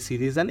T20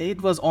 series, and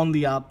it was on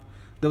the up.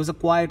 There was a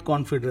quiet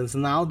confidence.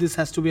 Now this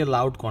has to be a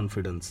loud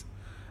confidence.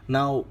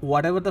 Now,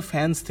 whatever the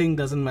fans think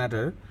doesn't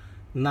matter.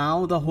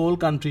 Now the whole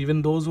country,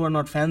 even those who are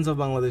not fans of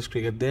Bangladesh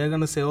cricket, they're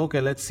going to say,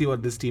 okay, let's see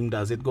what this team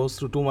does. It goes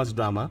through too much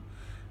drama.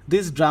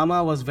 This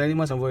drama was very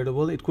much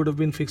avoidable. It could have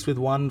been fixed with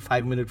 1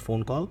 5-minute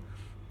phone call.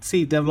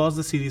 See, they've lost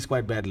the series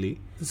quite badly.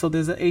 So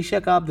there's an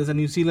Asia Cup, there's a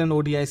New Zealand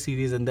ODI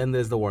series, and then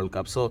there's the World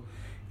Cup. So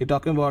you're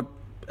talking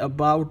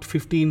about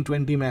 15,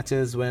 20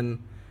 matches when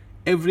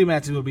every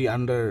match will be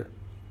under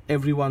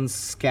everyone's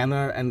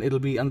scanner and it'll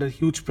be under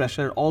huge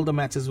pressure. All the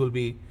matches will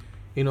be,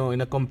 in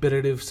a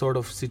competitive sort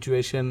of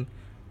situation.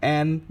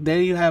 And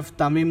there you have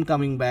Tamim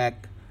coming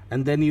back,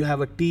 and then you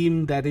have a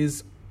team that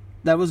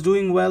was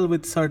doing well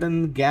with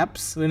certain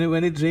gaps. When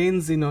it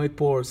rains, it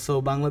pours.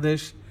 So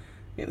Bangladesh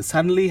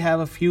suddenly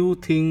have a few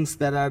things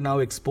that are now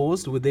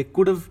exposed. They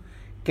could have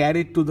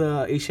carried to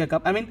the Asia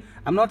Cup. I mean,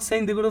 I'm not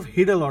saying they could have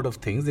hid a lot of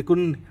things. They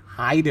couldn't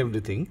hide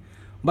everything.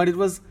 But it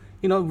was,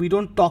 we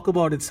don't talk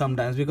about it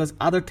sometimes because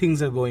other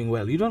things are going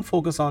well. You don't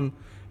focus on,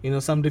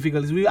 some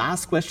difficulties. We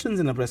ask questions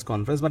in a press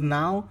conference, but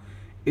now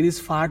it is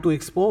far too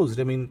exposed.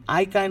 I mean,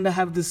 I kind of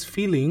have this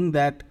feeling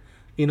that,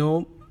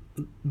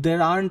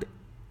 there aren't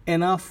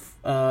enough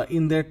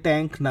in their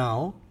tank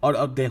now, or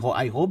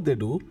I hope they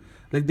do.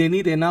 Like, they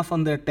need enough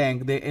on their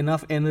tank,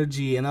 enough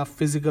energy, enough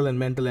physical and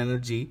mental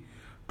energy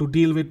to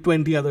deal with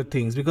 20 other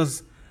things.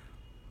 Because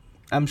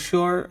I'm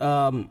sure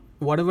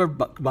whatever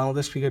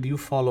Bangladesh cricket you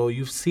follow,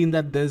 you've seen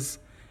that there's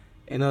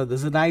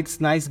a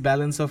nice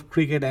balance of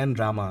cricket and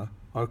drama,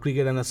 or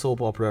cricket and a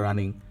soap opera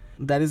running.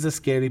 That is the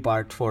scary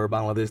part for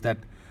Bangladesh,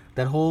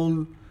 that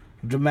whole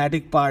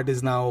dramatic part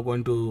is now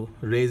going to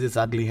raise its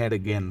ugly head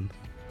again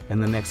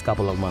in the next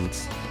couple of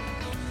months.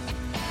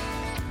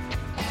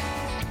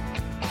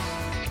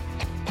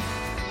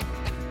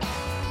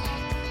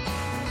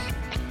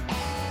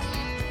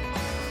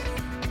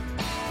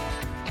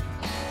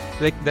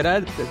 Like, there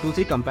are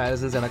 2-3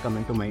 comparisons that are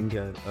coming to mind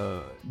here.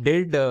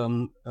 Did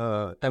Tamim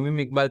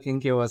Iqbal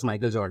think he was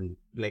Michael Jordan?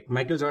 Like,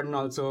 Michael Jordan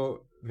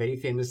also very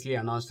famously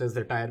announced his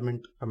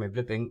retirement from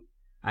everything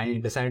and he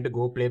decided to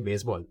go play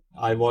baseball.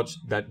 I watched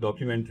that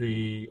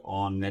documentary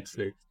on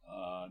Netflix.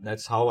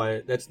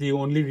 That's the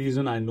only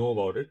reason I know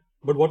about it.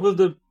 But what was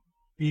the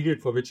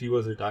period for which he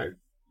was retired,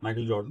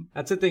 Michael Jordan?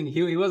 That's the thing.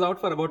 He was out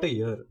for about a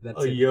year.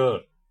 That's A it. year.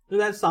 So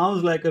that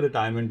sounds like a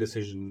retirement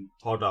decision,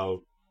 thought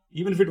out.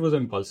 Even if it was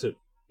impulsive.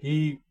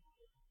 Did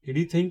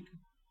he think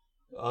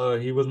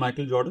he was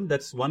Michael Jordan?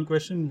 That's one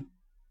question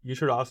you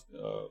should ask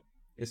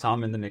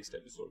Isam in the next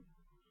episode.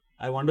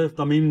 I wonder if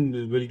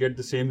Tamim will get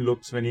the same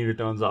looks when he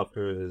returns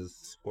after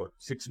his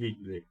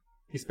 6-week break,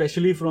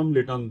 especially from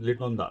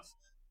Liton Das.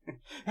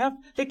 Yeah,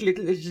 like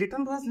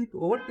Litton was like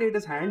overplayed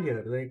his hand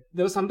here. Like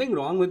there was something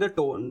wrong with the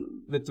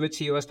tone with which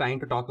he was trying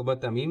to talk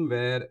about Tamim,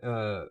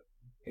 where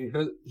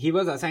he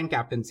was assigned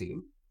captaincy,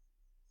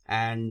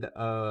 and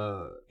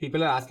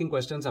people are asking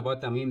questions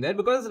about Tamim there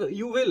because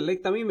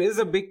Tamim is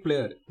a big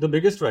player. The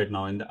biggest right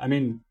now,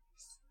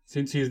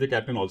 since he's the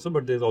captain also,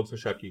 but there's also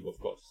Shakib, of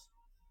course.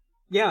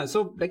 Yeah,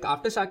 so like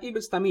after Shakib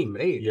it's Tamim,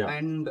 right? Yeah.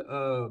 And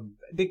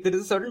there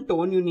is a certain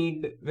tone you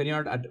need when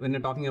you're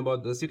talking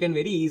about this. You can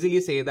very easily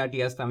say that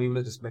yes, Tamim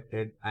is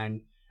respected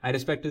and I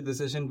respect his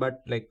decision, but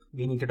like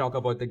we need to talk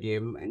about the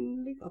game.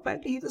 And like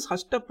apparently he just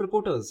hushed up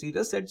reporters. He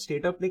just said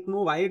straight up like,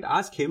 no, why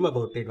ask him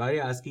about it? Why are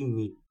you asking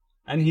me?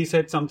 And he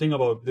said something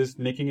about this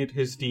making it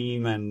his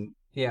team and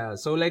yeah.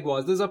 So like,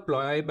 was this a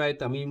ploy by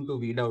Tamim to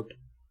weed out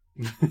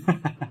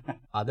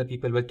other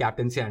people with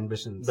captaincy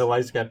ambitions? The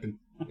vice captain.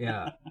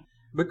 Yeah.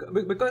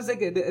 Because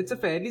like it's a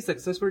fairly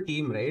successful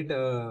team, right?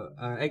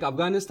 Like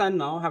Afghanistan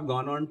now have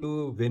gone on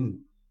to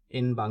win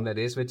in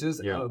Bangladesh, which is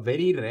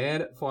very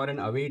rare for an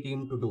away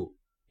team to do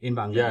in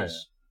Bangladesh.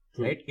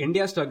 Yeah, right?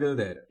 India struggle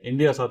there.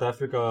 India, South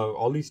Africa,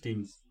 all these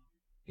teams.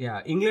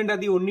 Yeah, England are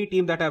the only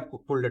team that have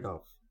pulled it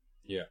off.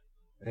 Yeah.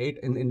 Right?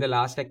 In the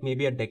last like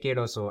maybe a decade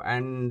or so.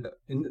 And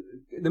in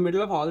the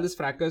middle of all this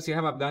fracas, you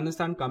have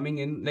Afghanistan coming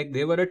in. Like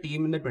they were a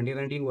team in the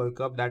 2019 World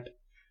Cup that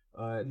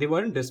they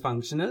weren't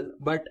dysfunctional,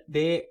 but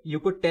you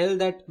could tell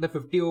that the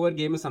 50-over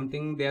game is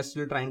something they are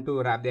still trying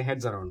to wrap their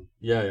heads around.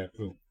 Yeah,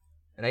 true.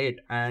 Right,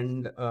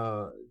 and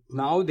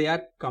now they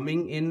are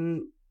coming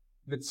in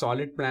with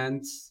solid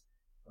plans.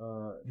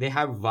 They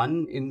have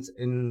won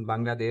in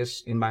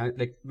Bangladesh,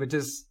 which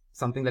is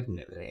something that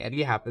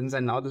rarely happens.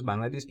 And now this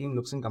Bangladesh team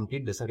looks in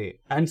complete disarray.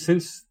 And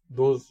since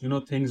those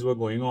things were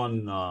going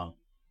on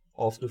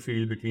off the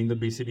field between the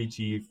BCB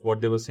chief, what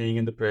they were saying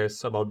in the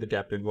press about the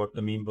captain, what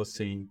Tamim was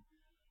saying.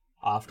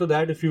 After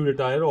that, if you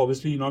retire,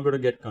 obviously you're not going to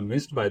get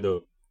convinced by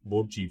the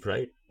board chief,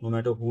 right? No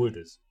matter who it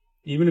is.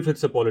 Even if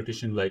it's a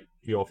politician like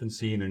we often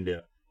see in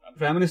India.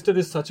 Prime Minister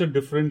is such a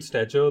different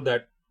stature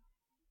that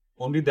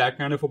only that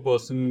kind of a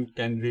person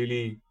can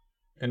really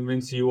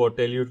convince you or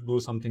tell you to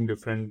do something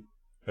different,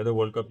 whether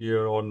World Cup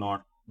year or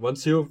not.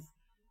 Once you've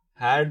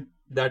had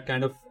that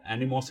kind of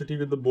animosity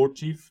with the board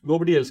chief,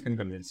 nobody else can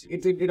convince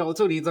you. It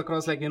also reads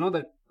across like,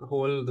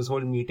 this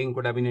whole meeting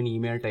could have been an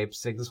email type.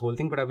 Like this whole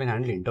thing could have been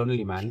handled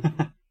internally,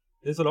 man.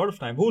 There's a lot of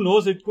time. Who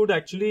knows? It could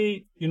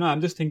actually, I'm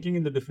just thinking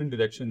in the different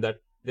direction that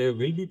there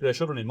will be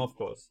pressure on him, of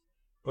course.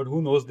 But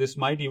who knows? This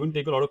might even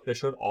take a lot of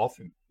pressure off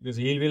him. Because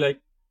he'll be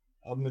like,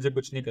 ab mujhe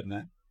kuch nahi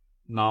karna hai.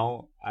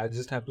 Now, I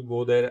just have to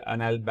go there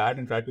and I'll bat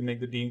and try to make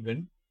the team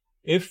win.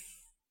 If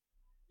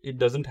it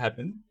doesn't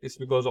happen, it's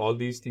because all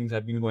these things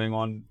have been going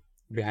on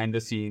behind the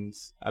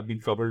scenes. I've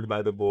been troubled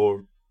by the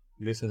board.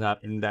 This has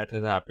happened, that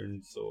has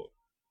happened. So,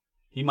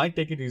 he might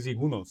take it easy.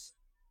 Who knows?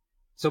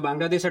 So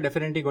Bangladesh are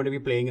definitely going to be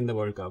playing in the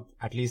World Cup.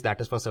 At least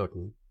that is for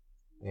certain,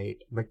 right?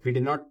 But we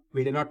did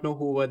not know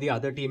who were the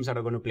other teams that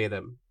are going to play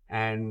them.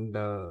 And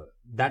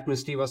that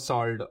mystery was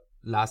solved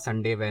last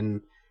Sunday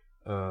when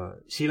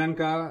Sri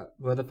Lanka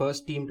were the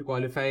first team to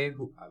qualify.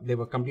 They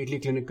were completely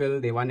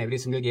clinical. They won every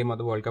single game of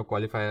the World Cup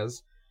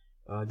qualifiers.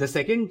 The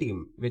second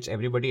team, which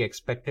everybody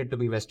expected to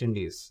be West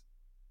Indies,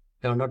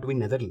 turned out to be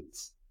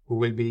Netherlands, who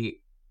will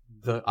be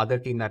the other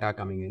team that are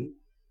coming in.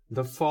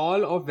 The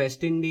fall of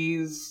West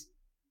Indies,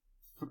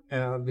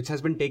 which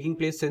has been taking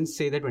place since,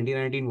 say, the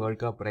 2019 World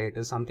Cup, right,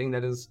 is something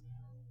that is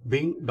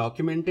being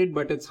documented,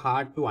 but it's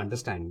hard to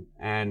understand.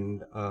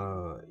 And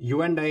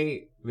you and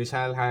I,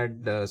 Vishal,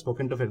 had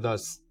spoken to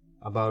Firdaus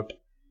about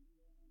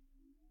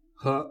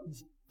her.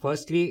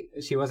 Firstly,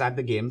 she was at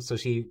the game, so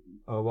she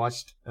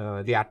watched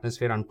the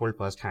atmosphere unfold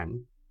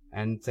firsthand.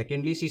 And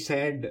secondly, she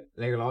shared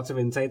like lots of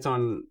insights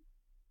on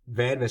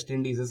where West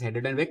Indies is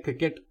headed and where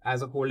cricket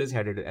as a whole is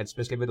headed,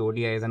 especially with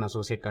ODIs and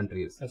associate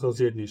countries.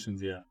 Associate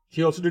nations, yeah.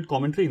 She also did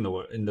commentary in the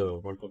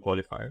World Cup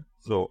qualifier.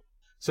 So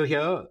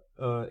here,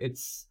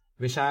 it's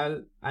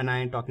Vishal and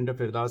I talking to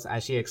Firdaus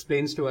as she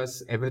explains to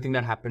us everything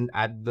that happened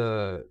at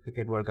the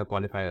Cricket World Cup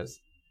qualifiers,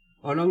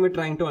 along with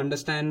trying to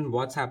understand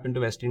what's happened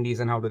to West Indies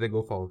and how do they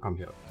go forward from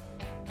here.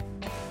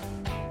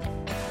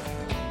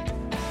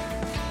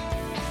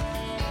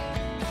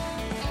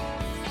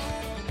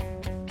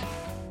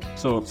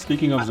 So,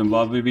 speaking of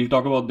Zimbabwe, we'll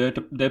talk about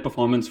their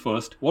performance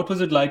first. What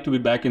was it like to be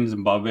back in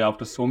Zimbabwe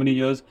after so many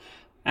years?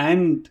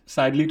 And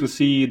sadly to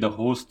see the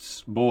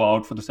hosts bow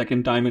out for the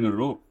second time in a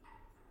row.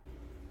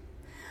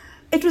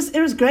 It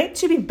was great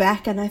to be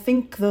back, and I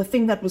think the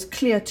thing that was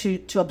clear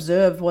to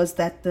observe was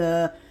that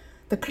the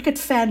cricket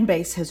fan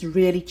base has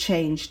really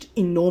changed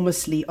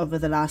enormously over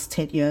the last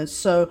 10 years.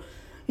 So,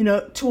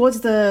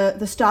 towards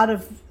the start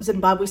of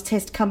Zimbabwe's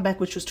test comeback,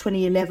 which was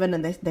 2011,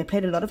 and they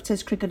played a lot of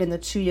test cricket in the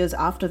 2 years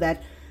after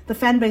that, the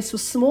fan base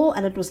was small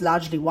and it was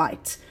largely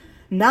white.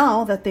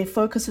 Now that their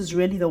focus is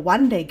really the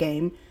one-day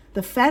game,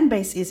 the fan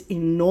base is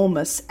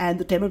enormous and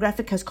the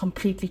demographic has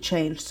completely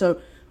changed. So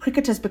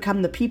cricket has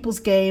become the people's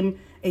game.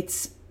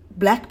 It's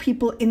black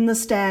people in the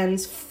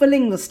stands,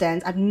 filling the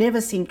stands. I've never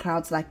seen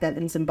crowds like that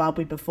in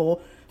Zimbabwe before.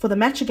 For the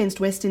match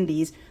against West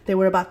Indies, there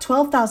were about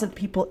 12,000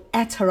 people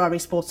at Harare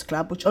Sports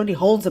Club, which only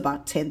holds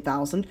about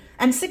 10,000,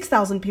 and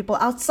 6,000 people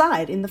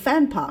outside in the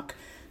fan park,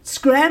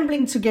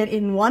 scrambling to get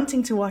in,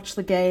 wanting to watch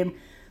the game.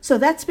 So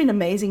that's been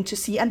amazing to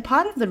see. And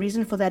part of the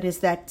reason for that is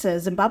that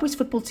Zimbabwe's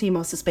football team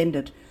are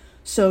suspended.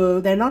 So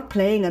they're not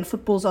playing, and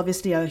football's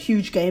obviously a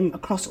huge game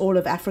across all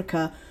of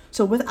Africa.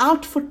 So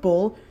without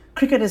football,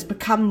 cricket has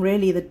become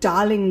really the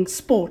darling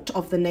sport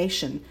of the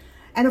nation.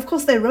 And of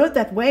course, they rode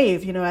that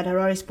wave, at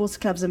Harare Sports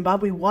Club.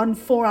 Zimbabwe won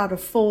 4 out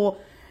of 4.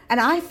 And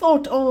I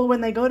thought,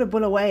 when they go to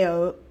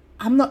Bulawayo,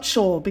 I'm not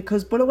sure,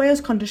 because Bulawayo's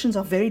conditions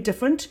are very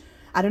different.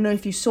 I don't know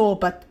if you saw,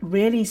 but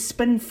really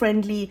spin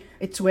friendly.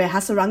 It's where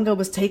Hasaranga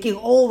was taking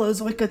all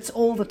those wickets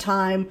all the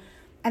time.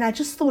 And I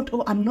just thought,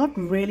 I'm not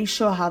really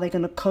sure how they're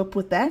going to cope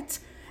with that.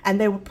 And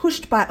they were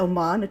pushed by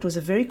Oman. It was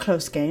a very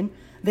close game.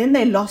 Then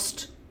they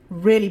lost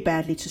really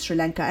badly to Sri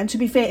Lanka. And to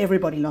be fair,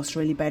 everybody lost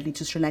really badly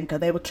to Sri Lanka.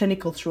 They were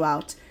clinical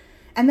throughout.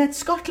 And that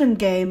Scotland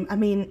game,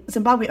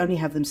 Zimbabwe only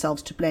have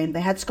themselves to blame.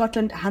 They had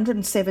Scotland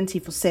 170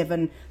 for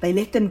 7. They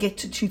let them get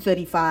to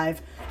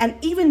 235. And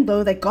even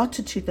though they got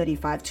to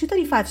 235,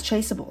 235 is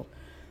chaseable.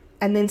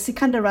 And then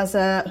Sikandar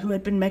Raza, who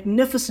had been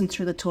magnificent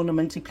through the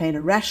tournament, he played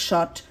a rash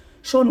shot.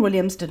 Sean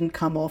Williams didn't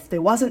come off.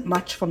 There wasn't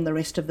much from the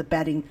rest of the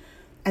batting.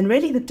 And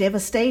really the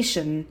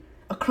devastation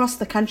across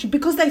the country,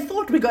 because they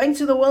thought we're going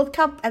to the World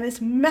Cup, and it's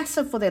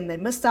massive for them. They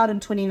missed out in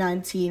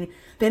 2019.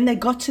 Then they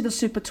got to the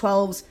Super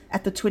 12s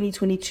at the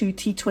 2022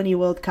 T20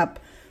 World Cup.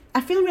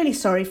 I feel really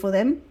sorry for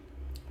them.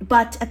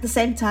 But at the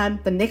same time,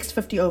 the next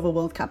 50-over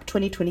World Cup,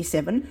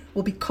 2027,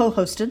 will be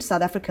co-hosted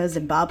South Africa,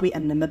 Zimbabwe,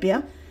 and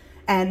Namibia.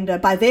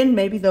 And by then,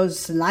 maybe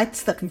those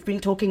lights that we've been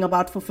talking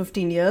about for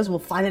 15 years will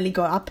finally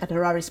go up at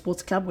Harare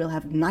Sports Club. We'll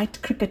have night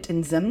cricket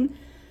in Zim.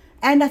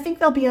 And I think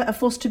they'll be a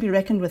force to be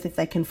reckoned with if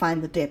they can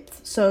find the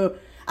depth. So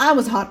I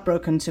was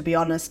heartbroken, to be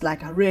honest. I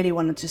really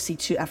wanted to see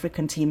 2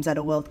 African teams at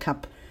a World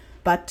Cup.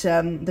 But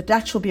the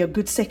Dutch will be a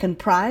good second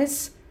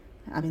prize.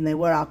 They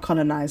were our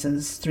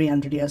colonizers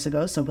 300 years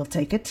ago, so we'll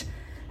take it.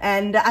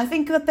 And I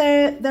think that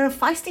they're a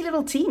feisty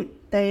little team.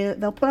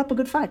 They'll put up a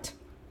good fight.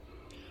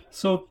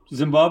 So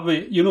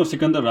Zimbabwe,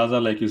 Sikandar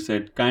Raza, like you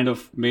said, kind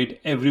of made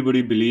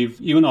everybody believe,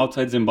 even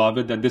outside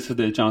Zimbabwe, that this is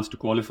their chance to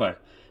qualify.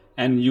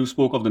 And you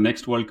spoke of the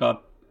next World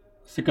Cup.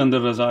 Sikandar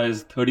Raza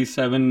is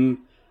 37.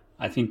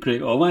 I think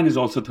Craig Irvine is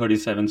also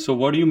 37. So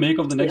what do you make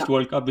of the next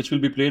World Cup, which will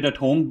be played at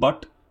home,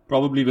 but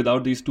probably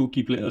without these 2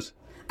 key players?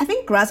 I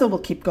think Raza will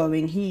keep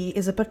going. He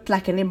is a bit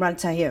like an Imran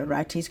Tahir,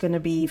 right? He's going to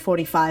be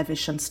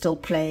 45-ish and still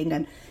playing.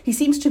 And he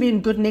seems to be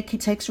in good nick. He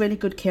takes really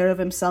good care of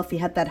himself. He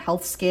had that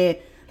health scare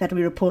that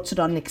we reported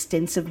on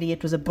extensively.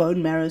 It was a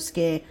bone marrow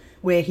scare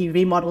where he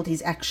remodeled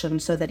his action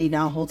so that he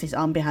now holds his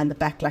arm behind the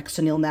back like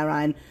Sunil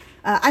Narayan.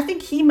 I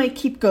think he may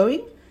keep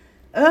going.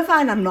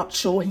 Irvine, I'm not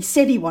sure. He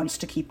said he wants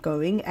to keep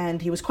going,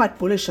 and he was quite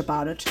bullish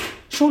about it.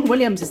 Sean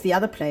Williams is the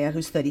other player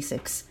who's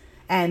 36,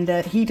 and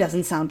he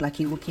doesn't sound like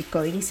he will keep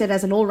going. He said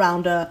as an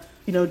all-rounder,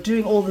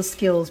 doing all the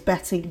skills,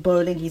 batting,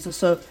 bowling, he's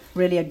also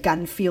really a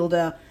gun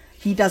fielder.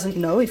 He doesn't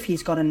know if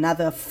he's got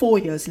another 4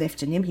 years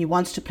left in him. He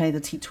wants to play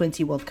the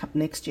T20 World Cup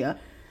next year.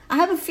 I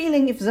have a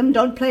feeling if Zim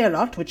don't play a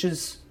lot, which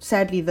is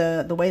sadly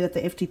the way that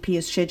the FTP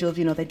is scheduled,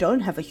 they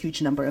don't have a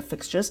huge number of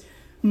fixtures,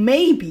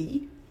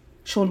 maybe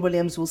Sean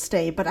Williams will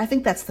stay. But I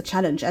think that's the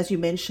challenge. As you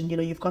mentioned,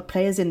 you've got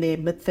players in their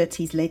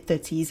mid-30s, late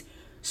 30s.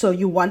 So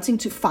you're wanting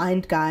to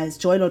find guys.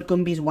 Joy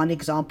Gumbi is one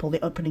example,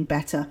 the opening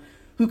batter,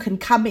 who can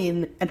come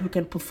in and who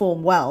can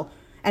perform well.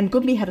 And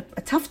Gumbi had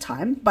a tough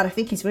time, but I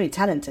think he's very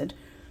talented.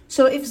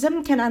 So if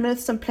Zim can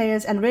unearth some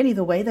players, and really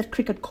the way that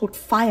cricket caught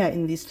fire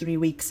in these 3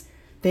 weeks,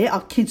 there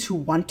are kids who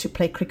want to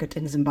play cricket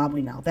in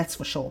Zimbabwe now, that's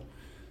for sure.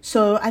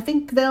 So I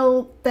think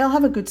they'll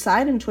have a good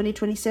side in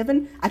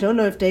 2027. I don't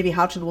know if Davy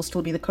Houghton will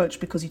still be the coach,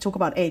 because you talk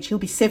about age, he'll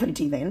be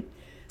 70 then.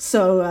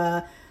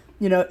 So,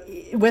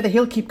 whether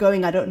he'll keep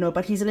going, I don't know.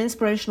 But he's an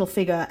inspirational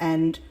figure,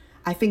 and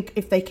I think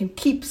if they can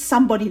keep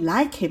somebody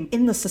like him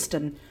in the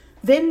system,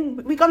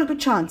 then we got a good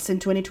chance in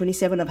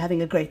 2027 of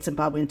having a great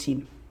Zimbabwean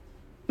team.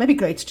 Maybe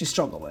great's too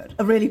strong a word.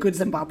 A really good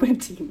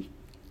Zimbabwean team.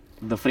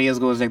 The phrase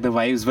goes the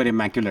vibes were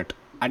immaculate.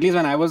 At least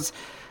when I was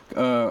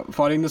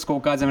following the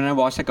scorecards and when I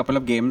watched a couple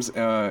of games,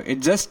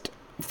 it just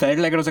felt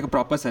like it was a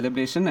proper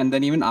celebration. And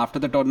then even after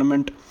the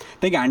tournament, I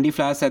think Andy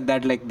Flower said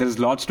that there's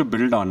lots to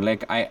build on.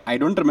 I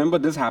don't remember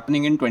this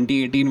happening in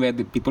 2018 where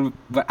the people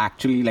were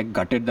actually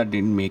gutted that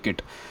didn't make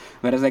it.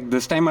 Whereas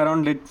this time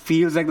around, it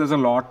feels like there's a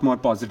lot more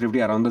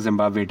positivity around the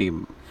Zimbabwe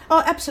team.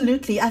 Oh,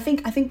 absolutely. I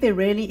think there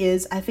really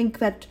is. I think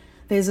that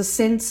there's a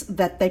sense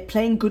that they're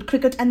playing good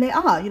cricket, and they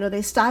are.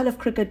 Their style of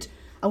cricket,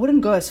 I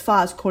wouldn't go as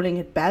far as calling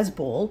it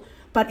baseball,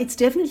 but it's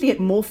definitely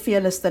more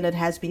fearless than it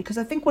has been. Because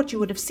I think what you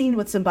would have seen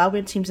with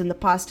Zimbabwean teams in the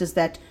past is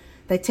that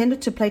they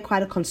tended to play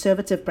quite a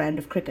conservative brand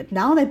of cricket.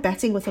 Now they're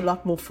batting with a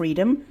lot more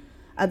freedom.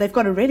 They've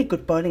got a really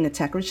good bowling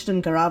attack. Richard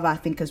Ngarava, I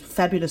think, is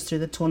fabulous through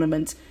the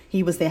tournament.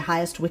 He was their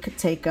highest wicket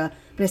taker.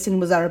 Blessing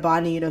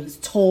Muzarabani, he's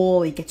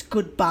tall, he gets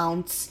good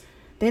bounce.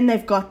 Then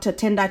they've got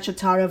Tendai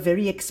Chatara,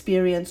 very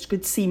experienced,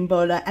 good seam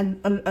bowler, and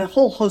a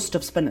whole host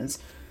of spinners.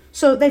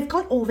 So they've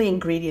got all the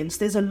ingredients.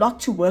 There's a lot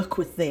to work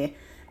with there.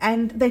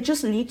 And they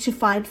just need to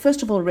find,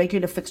 first of all,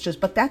 regular fixtures.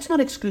 But that's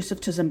not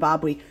exclusive to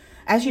Zimbabwe.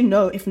 As you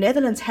know, if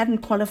Netherlands hadn't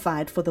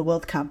qualified for the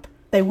World Cup,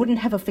 they wouldn't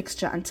have a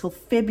fixture until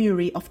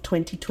February of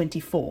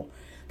 2024.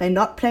 They're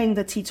not playing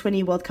the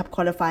T20 World Cup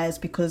qualifiers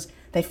because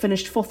they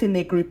finished fourth in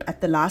their group at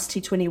the last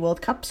T20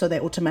 World Cup, so they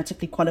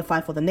automatically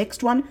qualify for the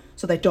next one,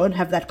 so they don't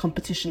have that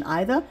competition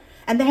either.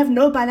 And they have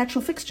no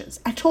bilateral fixtures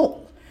at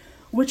all,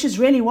 which is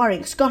really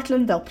worrying.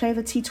 Scotland, they'll play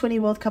the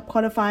T20 World Cup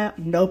qualifier,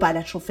 no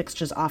bilateral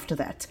fixtures after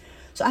that.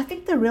 So I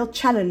think the real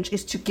challenge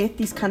is to get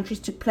these countries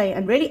to play,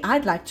 and really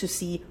I'd like to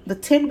see the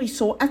 10 we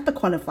saw at the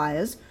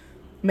qualifiers.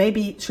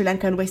 Maybe Sri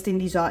Lanka and West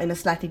Indies are in a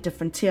slightly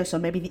different tier, so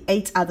maybe the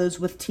 8 others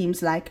with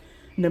teams like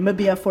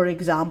Namibia, for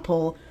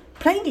example,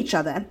 playing each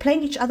other and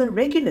playing each other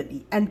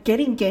regularly and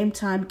getting game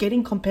time,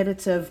 getting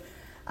competitive.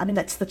 I mean,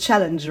 that's the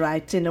challenge,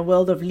 right? In a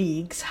world of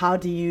leagues, how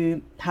do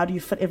you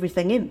fit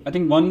everything in? I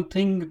think one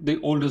thing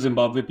the older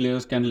Zimbabwe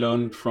players can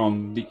learn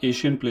from the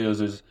Asian players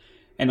is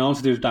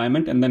announce their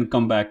retirement and then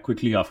come back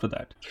quickly after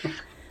that.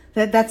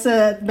 That's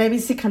maybe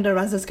Sikandar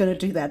Raza's going to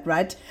do that,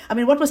 right? I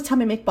mean, what was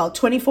Tamim Iqbal?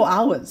 24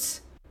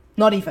 hours?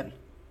 Not even.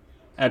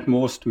 At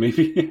most,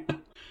 maybe.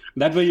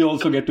 That way you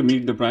also get to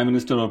meet the Prime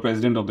Minister or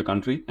President of the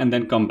country and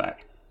then come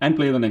back and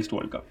play the next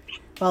World Cup.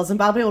 Well,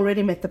 Zimbabwe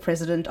already met the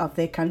President of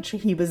their country.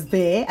 He was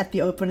there at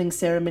the opening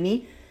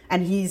ceremony,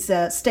 and his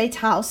state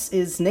house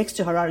is next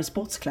to Harare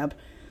Sports Club.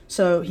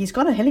 So he's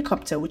got a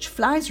helicopter which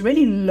flies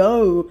really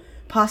low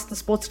past the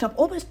sports club,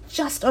 almost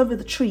just over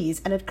the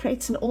trees, and it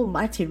creates an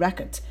almighty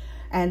racket.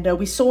 And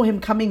we saw him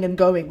coming and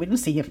going. We didn't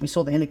see him, we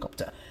saw the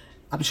helicopter.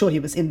 I'm sure he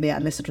was in there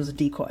unless it was a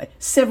decoy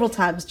several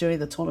times during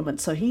the tournament.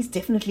 So he's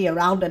definitely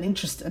around and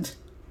interested.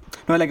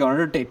 No, I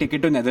wanted to take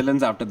it to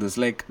Netherlands after this.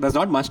 There's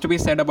not much to be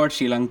said about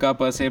Sri Lanka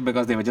per se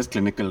because they were just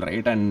clinical,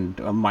 right? And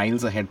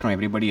miles ahead from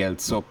everybody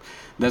else. So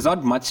there's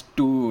not much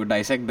to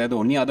dissect there. The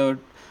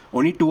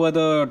only 2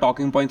 other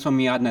talking points for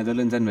me are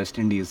Netherlands and West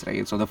Indies,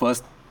 right? So the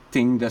first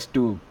thing, just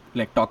to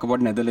talk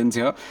about Netherlands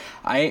here,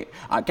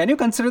 can you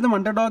consider them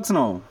underdogs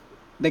now?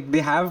 They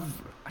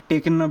have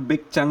taken a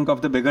big chunk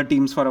of the bigger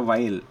teams for a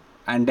while.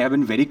 And they have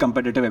been very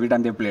competitive every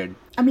time they played.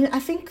 I mean, I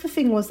think the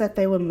thing was that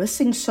they were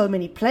missing so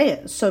many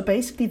players. So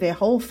basically their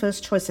whole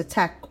first choice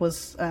attack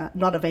was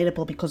not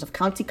available because of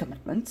county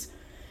commitments.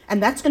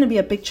 And that's going to be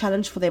a big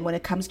challenge for them when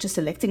it comes to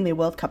selecting their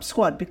World Cup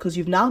squad, because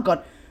you've now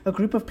got a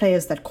group of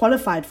players that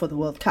qualified for the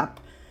World Cup.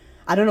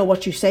 I don't know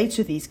what you say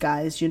to these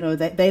guys.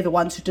 They're the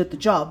ones who did the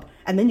job.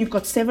 And then you've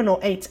got 7 or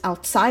 8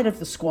 outside of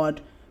the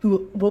squad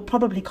who will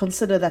probably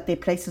consider that their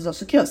places are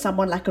secure.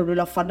 Someone like a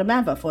Roelof van der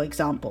Merwe, for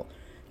example.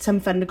 Tim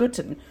van der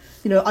Gutten.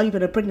 Are you going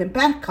to bring them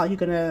back? Are you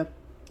going to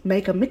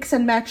make a mix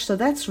and match? So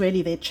that's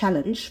really their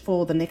challenge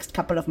for the next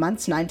couple of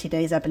months, 90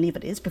 days, I believe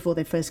it is, before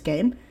their first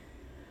game.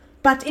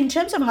 But in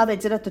terms of how they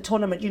did at the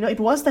tournament, it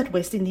was that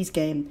West Indies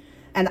game.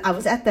 And I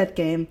was at that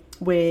game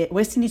where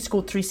West Indies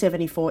scored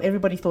 374.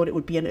 Everybody thought it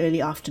would be an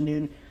early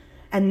afternoon.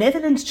 And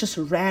Netherlands just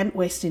ran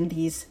West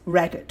Indies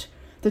ragged.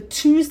 The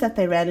 2s that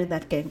they ran in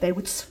that game, they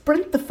would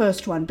sprint the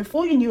first one.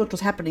 Before you knew what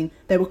was happening,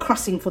 they were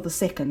crossing for the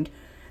second.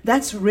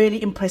 That's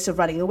really impressive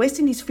running. The West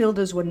Indies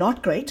fielders were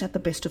not great at the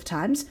best of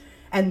times.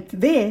 And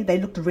there, they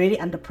looked really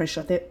under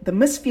pressure. The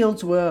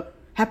misfields were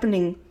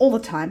happening all the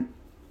time.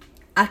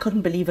 I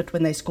couldn't believe it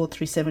when they scored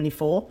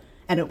 374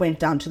 and it went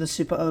down to the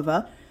super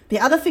over. The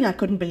other thing I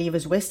couldn't believe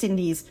is West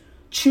Indies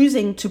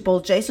choosing to bowl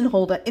Jason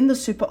Holder in the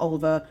super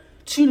over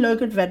to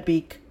Logan van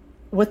Beek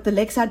with the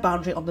leg side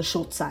boundary on the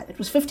short side. It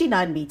was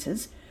 59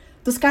 meters.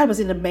 This guy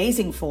was in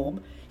amazing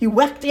form. He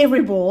whacked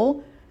every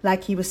ball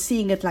like he was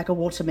seeing it like a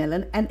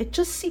watermelon, and it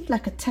just seemed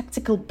like a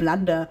tactical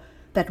blunder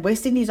that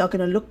West Indies are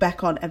going to look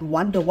back on and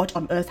wonder what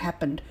on earth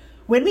happened.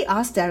 When we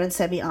asked Darren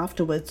Sammy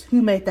afterwards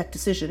who made that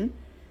decision,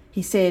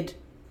 he said,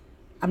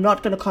 "I'm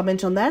not going to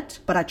comment on that,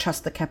 but I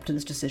trust the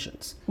captain's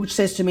decisions," which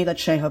says to me that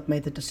Shea Hope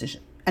made the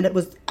decision, and it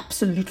was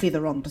absolutely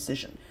the wrong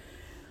decision.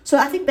 So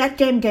I think that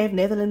game gave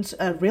Netherlands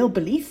a real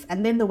belief,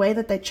 and then the way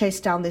that they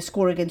chased down their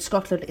score against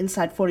Scotland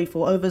inside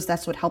 44 overs,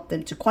 that's what helped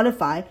them to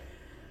qualify.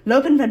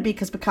 Logan van Beek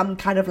has become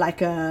kind of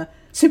like a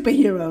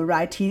superhero,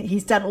 right?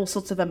 He's done all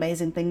sorts of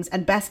amazing things.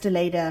 And Bas de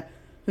Leede,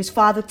 whose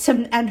father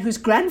Tim and whose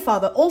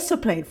grandfather also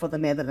played for the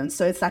Netherlands.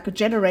 So it's like a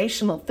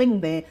generational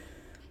thing there.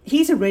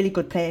 He's a really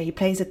good player. He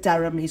plays at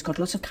Durham. He's got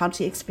lots of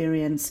county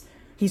experience.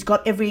 He's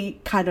got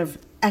every kind of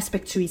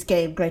aspect to his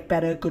game. Great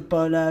batter, good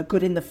bowler,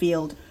 good in the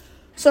field.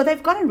 So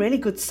they've got a really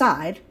good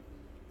side.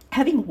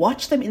 having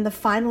watched them in the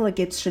final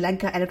against Sri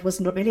Lanka, and it was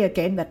not really a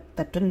game that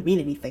didn't mean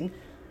anything,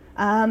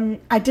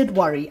 I did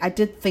worry. I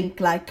did think,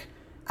 like,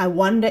 I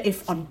wonder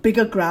if on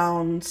bigger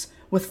grounds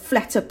with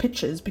flatter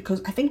pitches,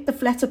 because I think the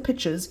flatter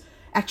pitches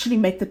actually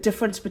make the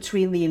difference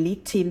between the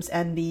elite teams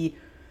and the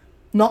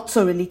not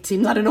so elite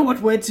teams. I don't know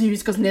what word to use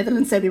because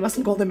Netherlands said we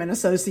mustn't call them an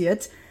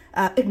associate.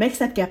 It makes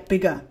that gap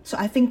bigger. So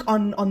I think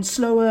on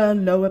slower,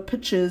 lower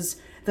pitches,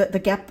 the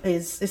gap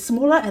is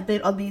smaller, and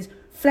then on these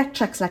flat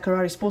tracks like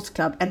Harare Sports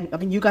Club, and I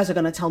mean, you guys are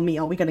going to tell me,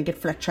 are we going to get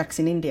flat tracks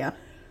in India?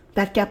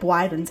 That gap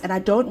widens, and I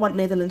don't want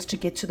Netherlands to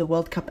get to the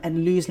World Cup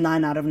and lose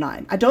 9 out of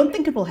 9. I don't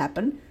think it will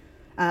happen.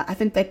 I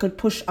think they could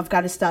push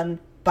Afghanistan,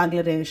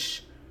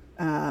 Bangladesh,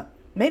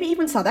 maybe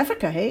even South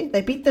Africa. Hey,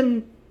 they beat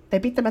them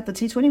at the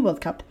T20 World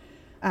Cup.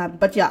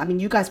 But yeah, I mean,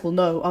 you guys will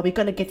know. Are we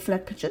going to get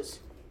flat pitches?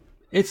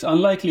 It's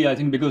unlikely, I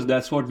think, because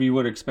that's what we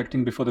were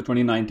expecting before the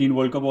 2019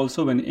 World Cup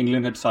also, when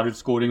England had started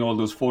scoring all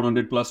those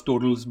 400 plus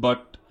totals.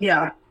 But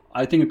yeah,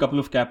 I think a couple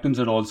of captains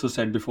had also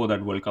said before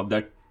that World Cup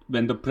that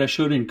when the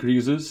pressure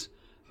increases,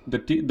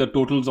 the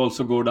totals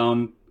also go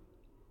down.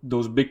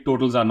 Those big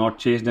totals are not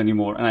chased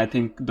anymore. And I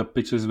think the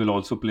pitches will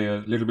also play a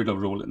little bit of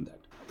role in that.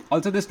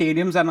 Also, the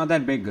stadiums are not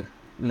that big.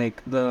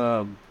 Like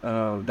the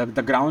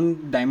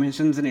ground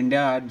dimensions in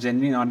India are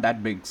generally not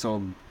that big.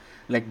 So,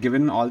 like,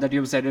 given all that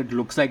you've said, it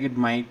looks like it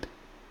might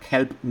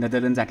help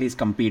Netherlands at least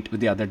compete with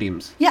the other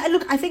teams. Yeah,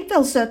 look, I think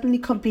they'll certainly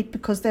compete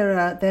because they're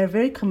a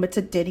very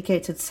committed,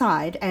 dedicated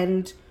side,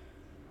 and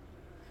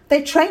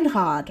they train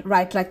hard,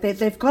 right? Like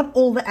they've got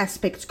all the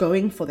aspects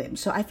going for them.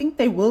 So I think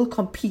they will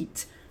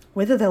compete.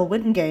 Whether they'll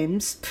win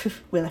games,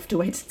 we'll have to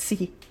wait and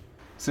see.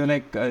 So,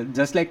 like,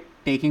 just like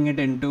taking it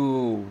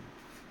into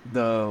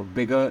the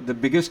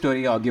biggest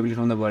story, arguably,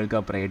 from the World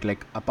Cup, right?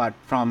 Like, apart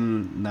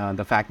from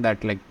the fact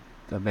that, like,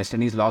 the West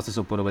Indies lost the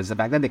Super Overs, the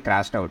fact that they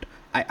crashed out.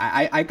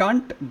 I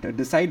can't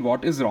decide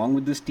what is wrong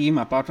with this team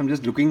apart from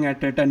just looking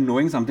at it and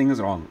knowing something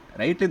is wrong,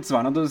 right? It's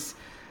one of those,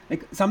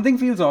 like, something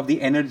feels off. The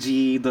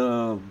energy,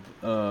 the,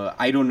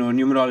 I don't know,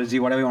 numerology,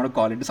 whatever you want to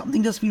call it.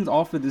 Something just feels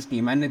off with this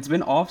team, and it's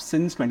been off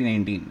since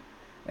 2019,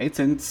 right?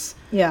 Since,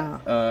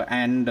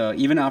 and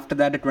even after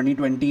that, the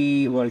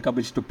 2020 World Cup,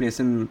 which took place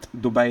in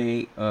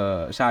Dubai,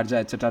 Sharjah,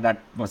 etc., that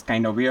was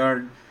kind of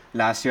weird.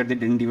 Last year, they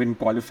didn't even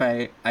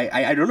qualify.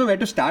 I don't know where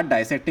to start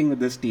dissecting with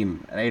this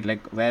team, right?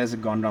 Like, where has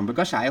it gone wrong?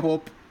 Because Shai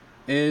Hope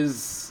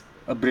is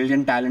a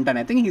brilliant talent, and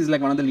I think he's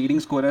like one of the leading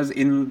scorers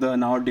in the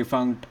now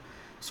defunct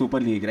Super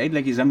League, right?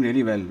 Like, he's done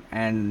really well.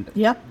 And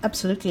yeah,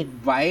 absolutely.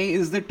 Why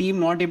is the team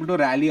not able to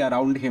rally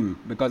around him?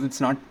 Because it's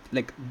not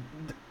like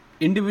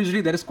individually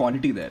there is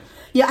quality there.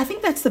 Yeah, I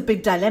think that's the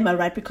big dilemma,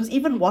 right? Because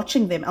even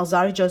watching them,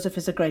 Alzari Joseph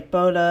is a great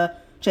bowler.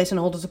 Jason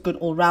Holder's a good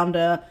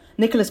all-rounder.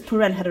 Nicholas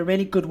Pooran had a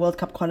really good World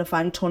Cup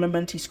qualifying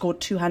tournament. He scored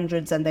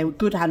 200s, and they were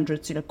good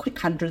hundreds, quick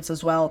hundreds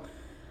as well.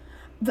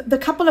 The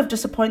couple of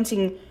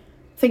disappointing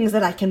things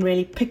that I can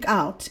really pick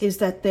out is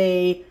that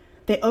their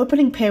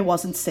opening pair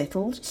wasn't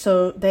settled.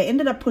 So they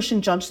ended up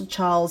pushing Johnson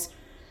Charles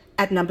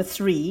at number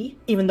 3,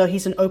 even though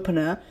he's an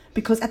opener,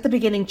 because at the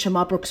beginning,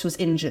 Chamar Brooks was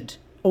injured.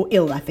 Or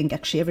ill, I think,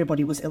 actually.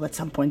 Everybody was ill at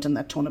some point in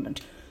that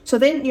tournament. So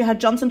then you had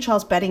Johnson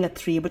Charles batting at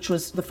 3, which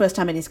was the first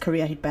time in his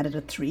career he'd batted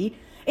at 3.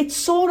 It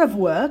sort of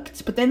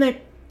worked, but then they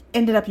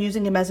ended up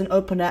using him as an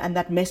opener, and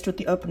that messed with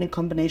the opening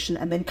combination,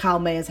 and then Kyle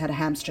Mayers had a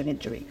hamstring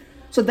injury.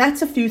 So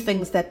that's a few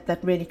things that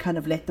really kind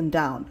of let them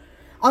down.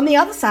 On the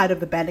other side of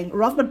the batting,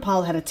 Rovman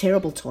Pal had a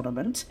terrible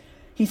tournament.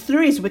 He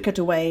threw his wicket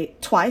away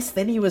twice,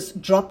 then he was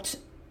dropped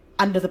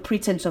under the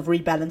pretense of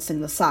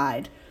rebalancing the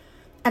side.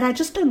 And I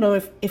just don't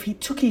know if he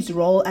took his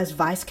role as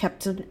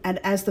vice-captain and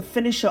as the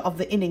finisher of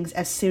the innings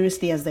as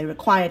seriously as they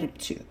required him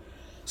to.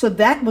 So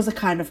that was a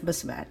kind of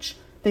mismatch.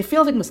 Their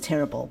fielding was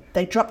terrible.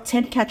 They dropped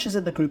 10 catches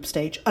in the group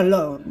stage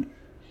alone.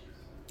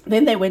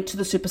 Then they went to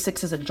the Super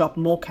Sixes and dropped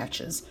more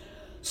catches.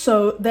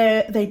 So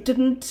there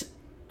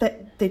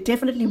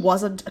definitely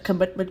wasn't a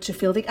commitment to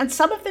fielding. And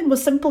some of them were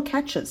simple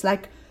catches.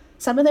 Like,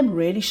 some of them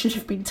really should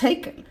have been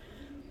taken.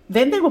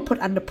 Then they were put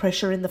under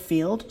pressure in the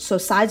field, so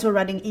sides were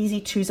running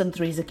easy 2s and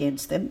 3s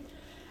against them.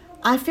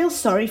 I feel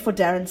sorry for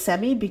Darren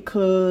Sammy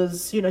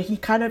because, he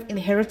kind of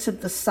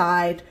inherited the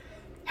side,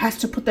 has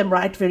to put them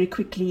right very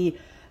quickly.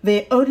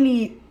 Their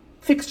only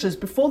fixtures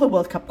before the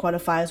World Cup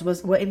qualifiers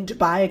were in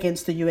Dubai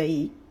against the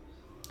UAE.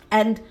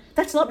 And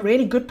that's not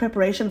really good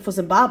preparation for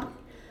Zimbabwe.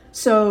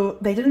 So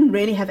they didn't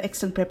really have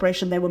excellent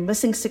preparation. They were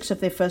missing 6 of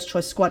their first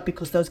choice squad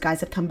because those guys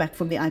had come back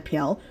from the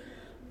IPL.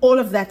 All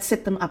of that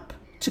set them up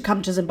to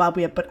come to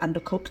Zimbabwe a bit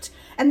undercooked.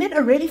 And then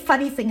a really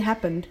funny thing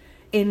happened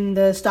in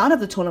the start of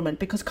the tournament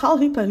because Carl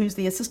Hooper, who's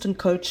the assistant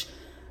coach,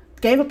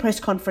 gave a press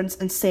conference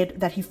and said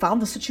that he found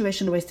the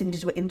situation West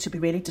Indies were in to be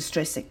really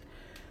distressing.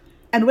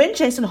 And when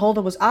Jason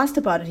Holder was asked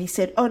about it, he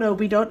said, "Oh no,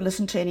 we don't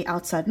listen to any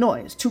outside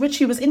noise." To which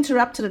he was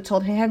interrupted and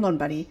told, "Hey, hang on,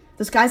 buddy.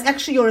 This guy's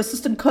actually your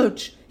assistant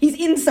coach. He's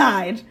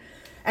inside."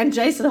 And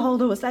Jason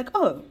Holder was like,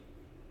 "Oh,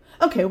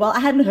 okay, well, I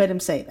hadn't heard him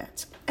say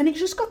that." And he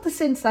just got the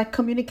sense like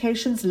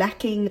communication's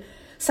lacking,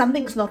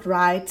 something's not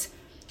right.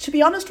 To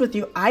be honest with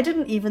you, I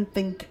didn't even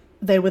think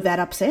they were that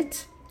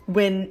upset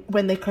when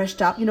they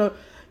crashed out.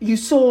 You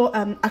saw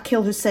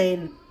Akhil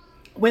Hussain,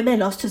 when they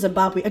lost to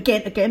Zimbabwe,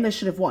 again, a game they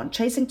should have won,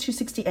 chasing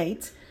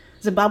 268.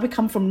 Zimbabwe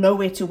come from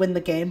nowhere to win the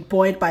game,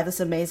 buoyed by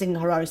this amazing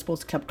Harare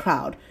Sports Club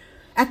crowd.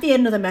 At the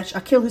end of the match,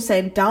 Akhil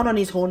Hussain down on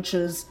his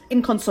haunches,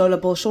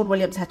 inconsolable. Sean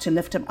Williams had to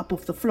lift him up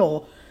off the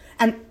floor.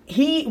 And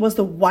he was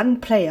the one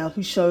player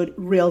who showed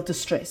real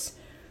distress.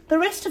 The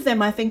rest of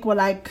them, I think, were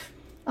like,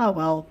 oh,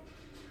 well,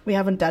 we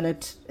haven't done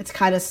it. It's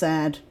kind of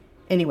sad.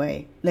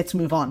 Anyway, let's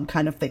move on,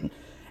 kind of thing.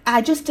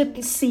 I just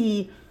didn't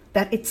see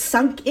that it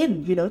sunk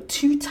in,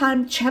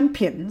 two-time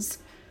champions,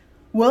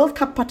 World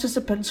Cup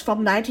participants from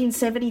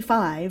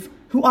 1975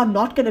 who are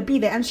not going to be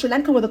there. And Sri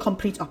Lanka were the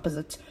complete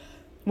opposite.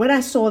 When I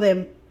saw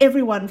them,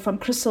 everyone from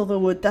Chris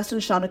Silverwood, Dustin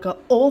Shanaka,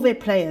 all their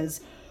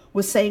players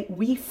were saying,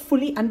 we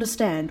fully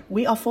understand.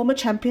 We are former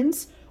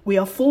champions. We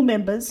are full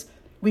members.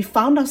 We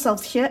found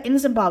ourselves here in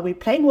Zimbabwe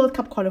playing World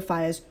Cup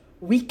qualifiers.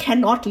 We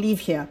cannot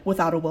leave here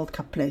without a World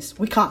Cup place.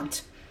 We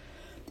can't.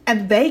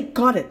 And they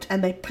got it.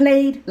 And they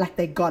played like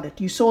they got it.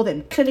 You saw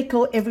them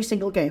clinical every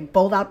single game,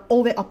 bowled out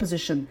all their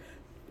opposition,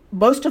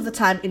 most of the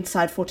time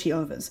inside 40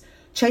 overs.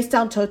 Chased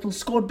down totals,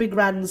 scored big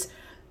runs.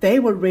 They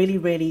were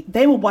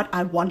they were what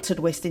I wanted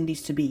West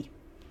Indies to be.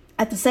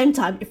 At the same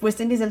time, if West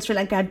Indies and Sri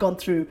Lanka had gone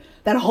through,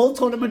 that whole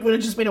tournament would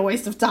have just been a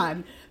waste of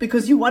time,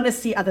 because you want to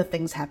see other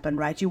things happen,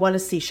 right? You want to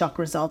see shock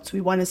results.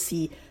 We want to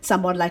see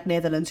someone like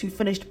Netherlands, who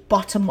finished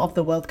bottom of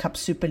the World Cup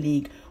Super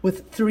League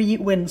with 3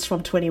 wins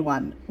from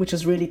 21, which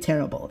is really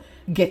terrible,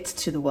 get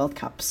to the World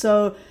Cup.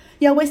 So,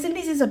 yeah, West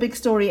Indies is a big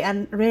story,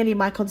 and really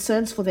my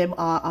concerns for them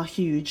are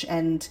huge.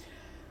 And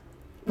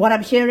what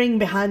I'm hearing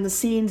behind the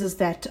scenes is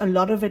that a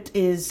lot of it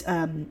is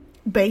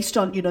based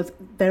on,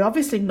 they're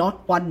obviously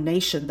not one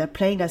nation. They're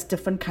playing as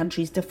different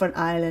countries, different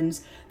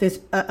islands. There's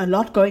a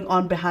lot going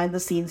on behind the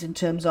scenes in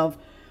terms of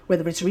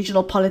whether it's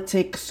regional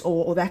politics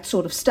or that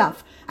sort of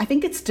stuff. I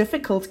think it's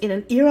difficult in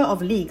an era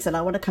of leagues, and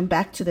I want to come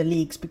back to the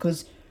leagues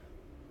because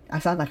I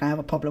sound like I have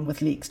a problem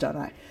with leagues, don't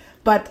I?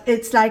 But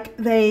it's like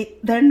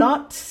they're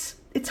not,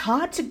 it's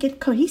hard to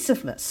get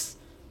cohesiveness.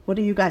 What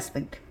do you guys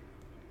think?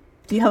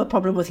 Do you have a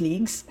problem with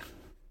leagues?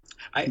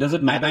 Does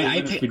it matter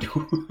if we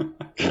do?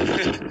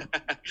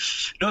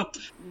 No,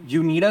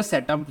 you need a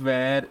setup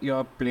where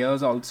your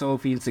players also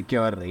feel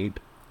secure, right?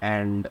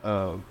 And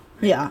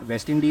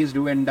West Indies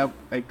do end up,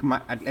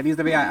 at least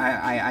the way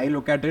I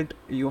look at it,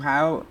 you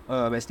have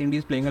West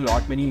Indies playing a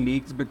lot many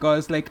leagues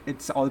because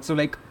it's also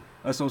like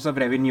a source of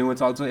revenue.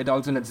 It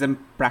also lets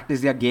them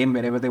practice their game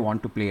wherever they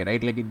want to play,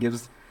 right? Like it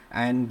gives,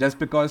 and just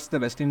because the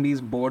West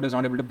Indies board is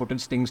not able to put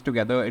its things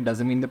together, it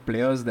doesn't mean the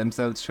players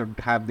themselves should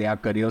have their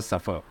careers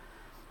suffer.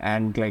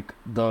 And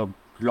the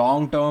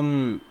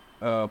long-term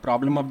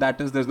problem of that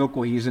is there's no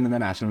cohesion in the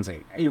national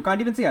side. You can't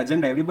even say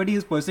agenda. Everybody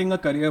is pursuing a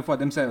career for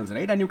themselves,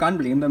 right? And you can't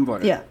blame them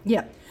for it.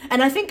 Yeah.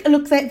 And I think,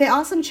 look, there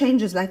are some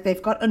changes. Like they've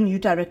got a new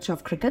director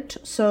of cricket.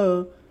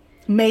 So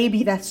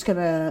maybe that's going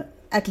to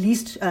at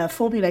least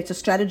formulate a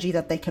strategy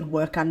that they can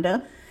work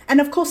under. And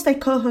of course, they're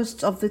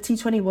co-hosts of the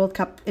T20 World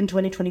Cup in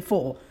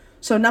 2024.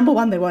 So number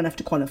one, they won't have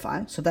to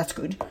qualify. So that's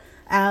good.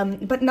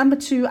 But number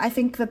two, I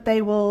think that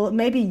they will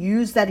maybe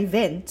use that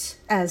event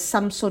as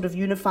some sort of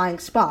unifying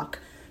spark.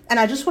 And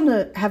I just want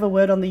to have a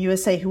word on the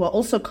USA, who are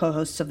also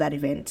co-hosts of that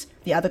event,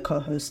 the other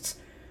co-hosts.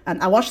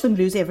 I watched them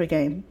lose every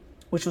game,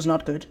 which was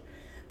not good.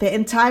 Their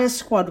entire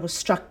squad was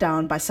struck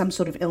down by some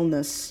sort of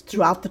illness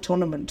throughout the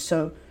tournament.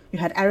 So you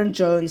had Aaron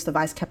Jones, the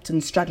vice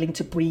captain, struggling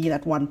to breathe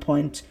at one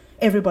point.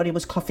 Everybody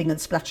was coughing and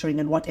spluttering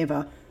and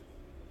whatever.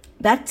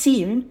 That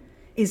team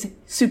is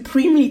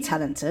supremely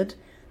talented.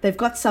 They've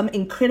got some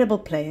incredible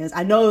players.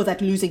 I know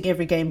that losing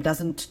every game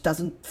doesn't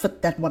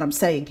fit that what I'm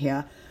saying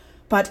here.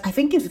 But I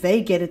think if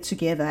they get it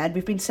together, and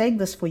we've been saying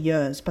this for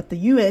years, but the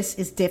US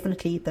is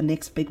definitely the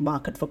next big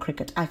market for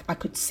cricket. I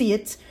could see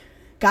it.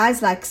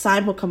 Guys like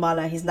Saimo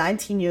Kamala, he's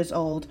 19 years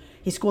old.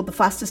 He scored the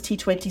fastest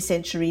T20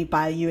 century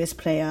by a US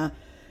player.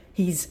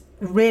 He's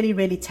really,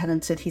 really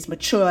talented. He's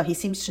mature. He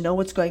seems to know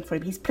what's going for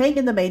him. He's playing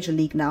in the major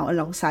league now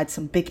alongside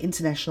some big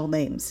international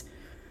names.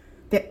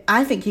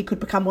 I think he could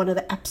become one of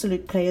the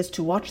absolute players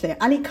to watch there.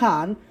 Ali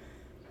Khan,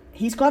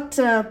 he's got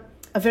a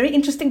very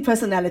interesting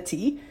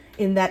personality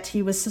in that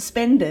he was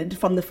suspended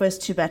from the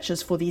first 2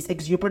 matches for these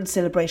exuberant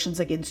celebrations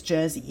against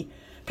Jersey.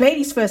 Played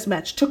his first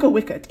match, took a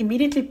wicket,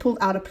 immediately pulled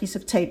out a piece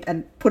of tape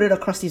and put it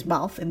across his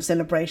mouth in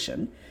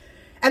celebration,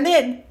 and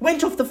then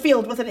went off the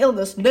field with an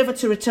illness, never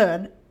to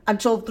return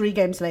until 3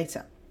 games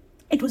later.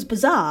 It was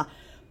bizarre,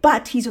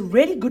 but he's a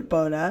really good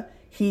bowler.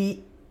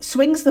 He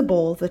swings the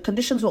ball. The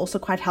conditions were also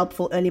quite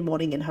helpful early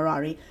morning in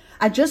Harare.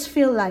 I just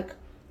feel like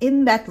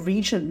in that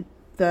region,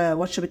 the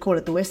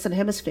Western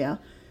Hemisphere,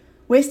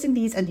 West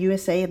Indies and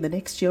USA in the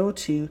next year or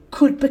two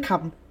could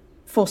become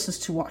forces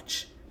to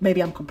watch.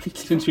 Maybe I'm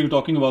completely Since we were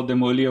talking about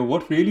them earlier,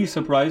 what really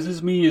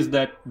surprises me is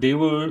that they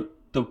were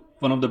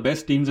one of the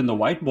best teams in the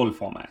white ball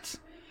formats.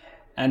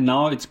 And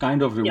now it's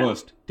kind of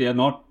reversed. Yeah. They are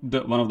not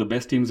one of the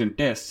best teams in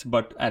tests,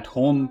 but at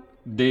home,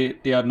 they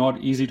are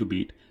not easy to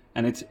beat.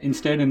 And it's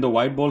instead in the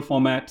white ball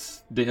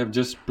formats, they have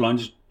just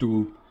plunged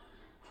to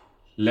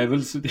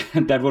levels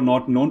that were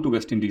not known to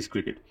West Indies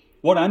cricket.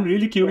 What I'm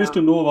really curious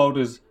to know about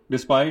is,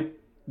 despite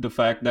the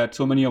fact that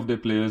so many of their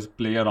players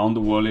play around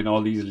the world in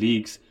all these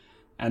leagues,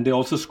 and they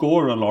also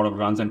score a lot of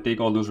runs and take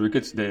all those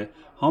wickets there,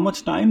 how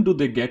much time do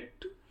they get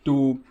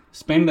to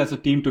spend as a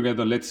team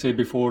together, let's say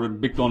before a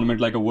big tournament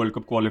like a World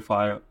Cup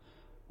qualifier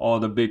or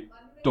the big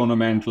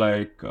tournament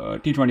like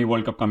T20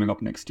 World Cup coming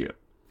up next year?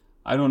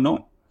 I don't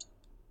know.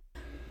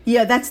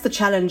 Yeah, that's the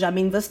challenge. I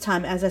mean, this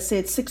time, as I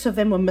said, 6 of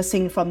them were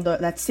missing from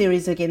that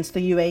series against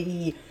the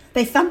UAE.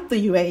 They thumped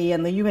the UAE,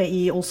 and the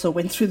UAE also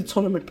went through the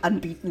tournament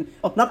unbeaten.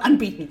 Oh, not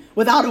unbeaten,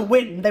 without a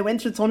win. They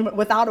went through the tournament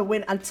without a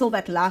win until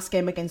that last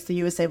game against the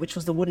USA, which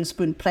was the wooden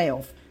spoon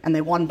playoff, and they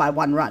won by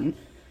 1 run.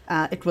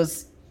 It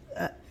was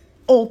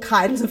all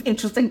kinds of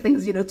interesting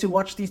things, to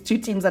watch these two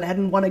teams that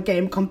hadn't won a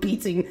game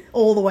competing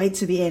all the way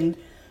to the end.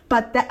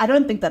 But I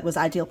don't think that was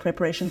ideal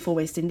preparation for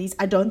West Indies.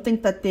 I don't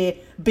think that their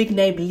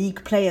big-name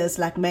league players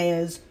like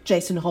Mayers,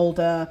 Jason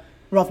Holder,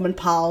 Rovman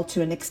Powell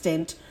to an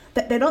extent,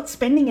 that they're not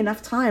spending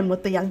enough time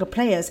with the younger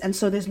players, and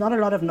so there's not a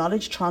lot of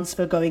knowledge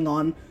transfer going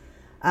on.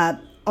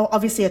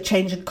 Obviously, a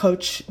change in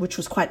coach, which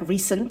was quite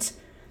recent,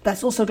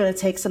 that's also going to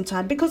take some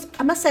time. Because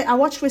I must say, I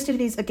watched West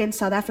Indies against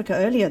South Africa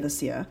earlier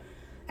this year,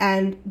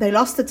 and they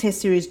lost the Test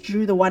series,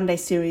 drew the One-Day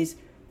series,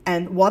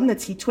 and won the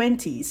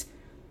T20s.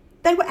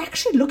 They were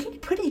actually looking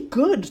pretty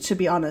good, to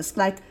be honest.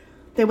 Like,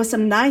 there were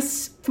some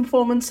nice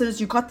performances.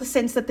 You got the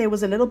sense that there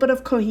was a little bit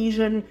of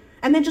cohesion.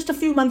 And then just a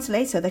few months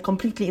later, they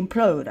completely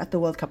implode at the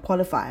World Cup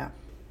qualifier.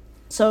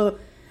 So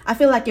I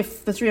feel like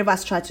if the three of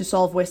us try to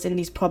solve West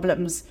Indies'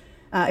 problems,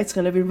 it's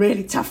going to be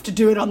really tough to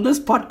do it on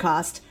this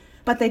podcast.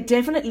 But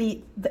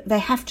they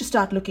have to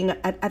start looking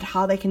at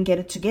how they can get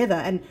it together.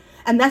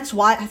 And that's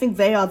why I think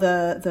they are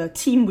the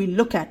team we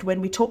look at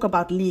when we talk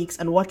about leagues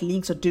and what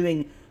leagues are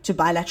doing to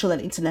bilateral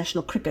and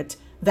international cricket.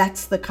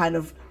 That's the kind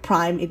of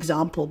prime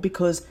example,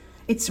 because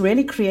it's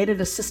really created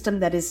a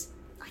system that is,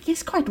 I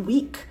guess, quite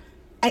weak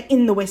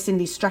in the West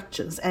Indies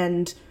structures.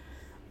 And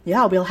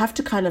yeah, we'll have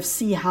to kind of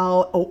see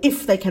how or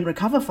if they can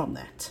recover from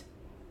that.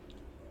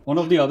 One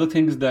of the other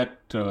things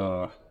that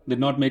did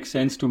not make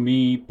sense to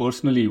me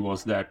personally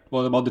was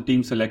about the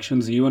team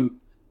selections even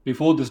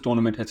before this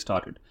tournament had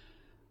started.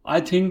 I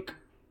think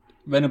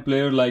when a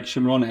player like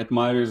Shimron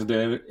Hetmyer is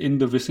there in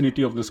the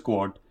vicinity of the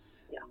squad,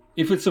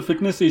 if it's a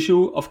fitness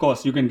issue, of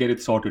course, you can get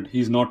it sorted.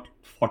 He's not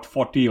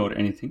 40 or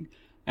anything.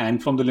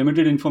 And from the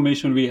limited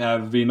information we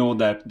have, we know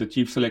that the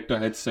chief selector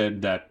had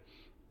said that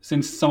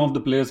since some of the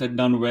players had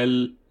done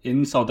well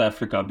in South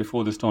Africa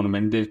before this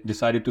tournament, they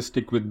decided to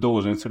stick with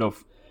those instead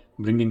of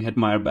bringing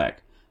Hetmyer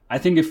back. I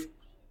think if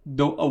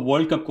a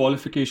World Cup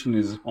qualification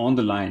is on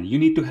the line, you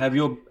need to have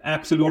your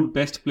absolute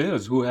best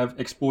players who have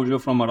exposure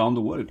from around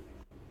the world.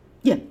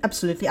 Yeah,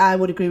 absolutely. I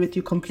would agree with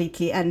you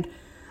completely. And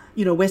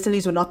West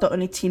Indies were not the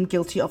only team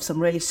guilty of some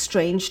really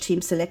strange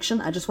team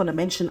selection. I just want to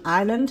mention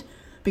Ireland,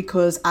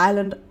 because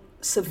Ireland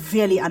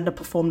severely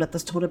underperformed at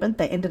this tournament.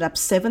 They ended up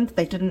 7th.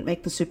 They didn't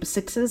make the Super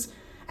Sixes.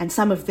 And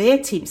some of their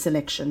team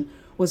selection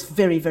was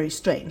very, very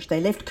strange.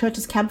 They left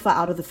Curtis Campher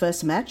out of the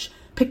first match,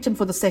 picked him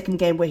for the second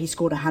game where he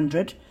scored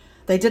 100.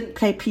 They didn't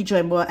play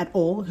PJ Moore at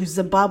all, who's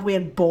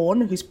Zimbabwean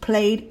born, who's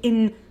played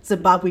in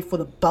Zimbabwe for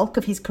the bulk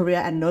of his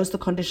career and knows the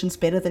conditions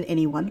better than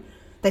anyone.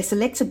 They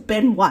selected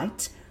Ben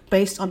White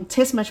based on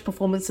test match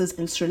performances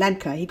in Sri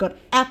Lanka. He got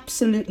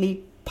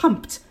absolutely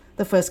pumped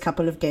the first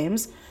couple of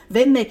games.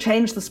 Then they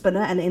changed the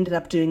spinner and ended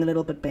up doing a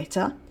little bit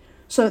better.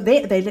 So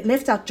they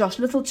left out Josh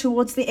Little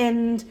towards the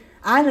end.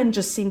 Ireland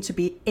just seemed to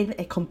be in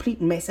a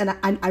complete mess. And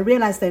I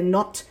realize they're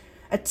not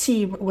a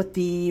team with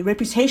the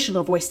reputation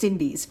of West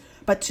Indies,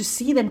 but to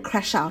see them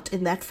crash out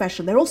in that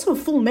fashion, they're also a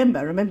full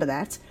member, remember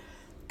that?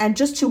 And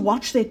just to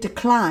watch their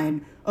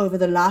decline over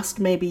the last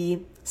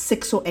maybe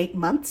 6 or 8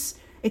 months,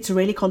 it's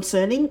really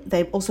concerning.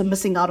 They're also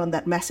missing out on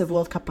that massive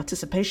World Cup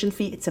participation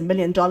fee. It's $1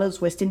 million.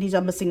 West Indies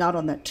are missing out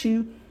on that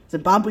too.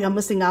 Zimbabwe are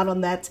missing out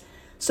on that.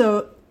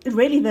 So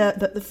really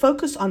the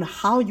focus on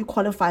how you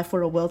qualify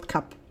for a World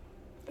Cup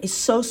is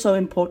so, so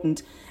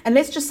important. And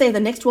let's just say the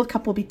next World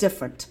Cup will be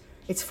different.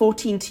 It's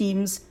 14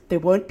 teams. There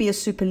won't be a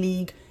Super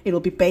League. It'll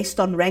be based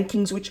on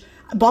rankings, which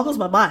boggles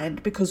my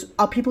mind, because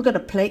are people going to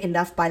play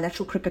enough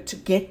bilateral cricket to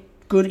get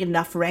good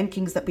enough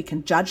rankings that we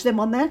can judge them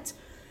on that?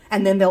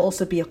 And then there'll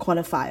also be a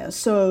qualifier.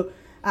 So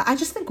I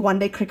just think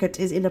one-day cricket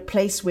is in a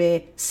place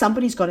where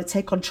somebody's got to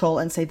take control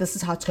and say, this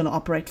is how it's going to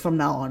operate from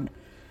now on.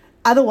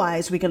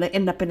 Otherwise, we're going to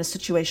end up in a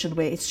situation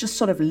where it's just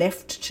sort of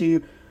left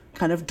to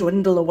kind of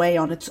dwindle away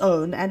on its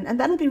own. And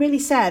that'll be really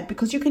sad,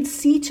 because you can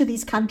see to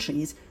these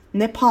countries,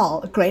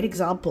 Nepal, a great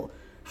example,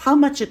 how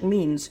much it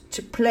means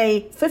to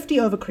play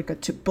 50-over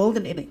cricket, to build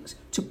an innings,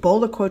 to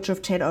bowl a quota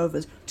of 10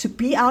 overs, to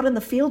be out in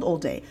the field all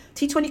day.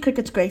 T20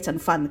 cricket's great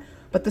and fun,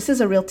 but this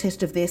is a real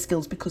test of their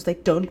skills because they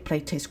don't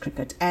play test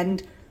cricket.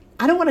 And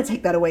I don't want to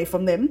take that away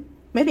from them.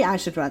 Maybe I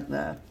should run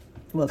the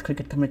World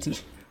Cricket Committee.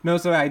 No,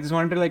 so I just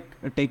wanted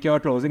to take your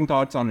closing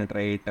thoughts on it,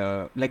 right?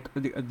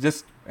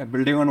 Just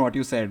building on what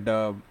you said,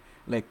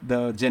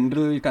 the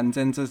general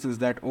consensus is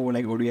that,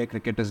 ODI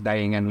cricket is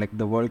dying, and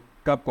the World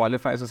Cup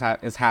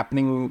qualifiers is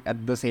happening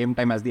at the same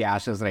time as the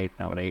Ashes right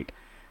now, right?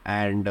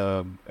 And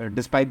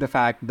despite the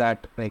fact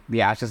that like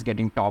the Ash is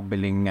getting top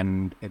billing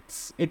and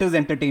it is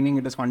entertaining,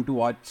 it is fun to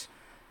watch.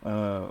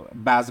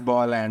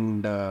 Baseball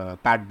and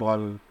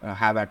Patball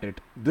have at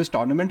it. This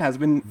tournament has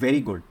been very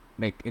good.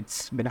 Like,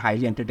 it's been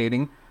highly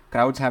entertaining.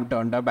 Crowds have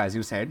turned up, as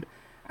you said,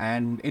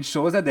 and it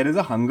shows that there is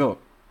a hunger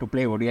to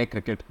play ODI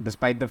cricket,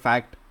 despite the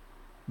fact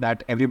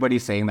that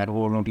everybody's saying that,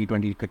 oh no,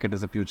 T20 cricket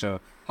is the future.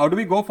 How do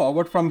we go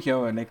forward from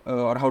here? Like,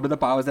 or how do the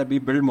powers that we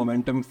build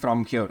momentum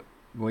from here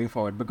going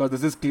forward? Because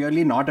this is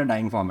clearly not a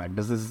dying format.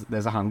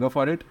 There's a hunger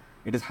for it.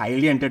 It is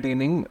highly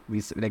entertaining.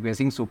 We're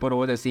seeing super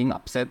overs, we're seeing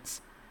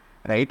upsets,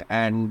 right?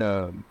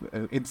 And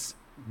it's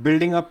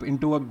building up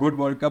into a good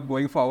World Cup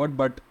going forward.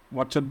 But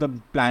what should the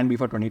plan be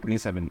for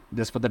 2027,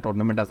 just for the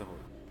tournament as a whole?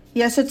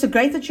 Yeah, so it's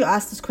great that you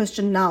asked this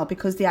question now,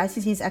 because the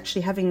ICC is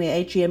actually having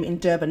their AGM in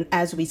Durban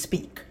as we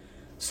speak.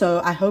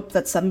 So I hope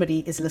that somebody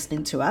is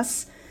listening to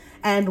us.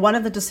 And one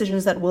of the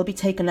decisions that will be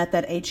taken at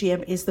that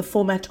AGM is the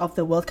format of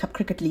the World Cup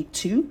Cricket League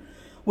 2,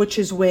 which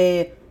is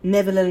where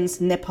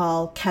Netherlands,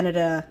 Nepal,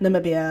 Canada,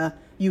 Namibia,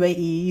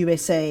 UAE,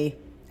 USA,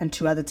 and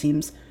 2 other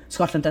teams,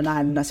 Scotland and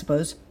Ireland, I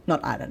suppose. Not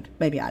Ireland,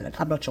 maybe Ireland,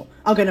 I'm not sure,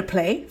 are going to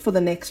play for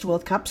the next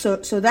World Cup. So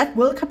that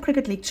World Cup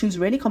Cricket League 2 is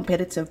really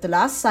competitive. The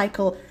last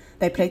cycle,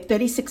 they played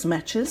 36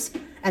 matches,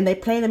 and they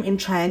play them in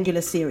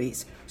triangular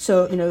series.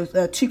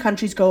 So, 2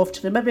 countries go off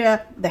to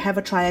Namibia, they have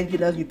a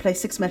triangular, you play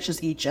 6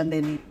 matches each, and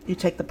then you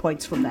take the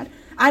points from that.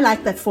 I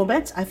like that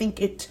format. I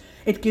think it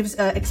gives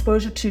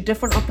exposure to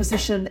different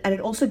opposition, and it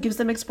also gives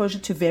them exposure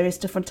to various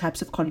different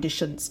types of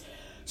conditions.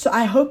 So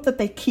I hope that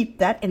they keep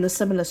that in a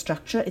similar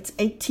structure. It's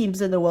 8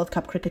 teams in the World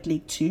Cup Cricket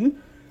League 2,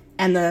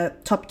 and the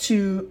top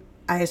 2,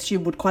 I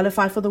assume, would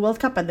qualify for the World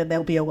Cup, and then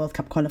there'll be a World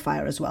Cup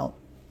qualifier as well,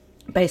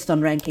 based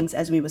on rankings,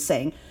 as we were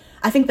saying.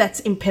 I think that's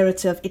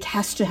imperative. It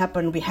has to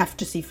happen. We have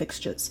to see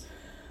fixtures.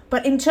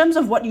 But in terms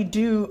of what you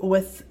do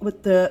with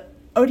the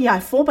ODI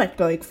format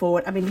going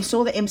forward, I mean, we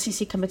saw the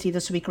MCC committee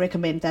this week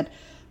recommend that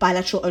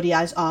bilateral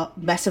ODIs are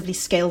massively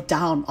scaled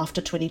down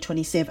after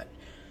 2027.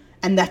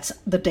 And that's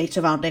the date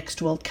of our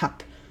next World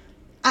Cup.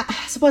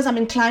 I suppose I'm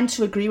inclined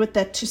to agree with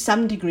that to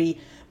some degree.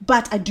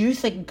 But I do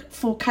think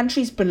for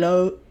countries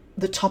below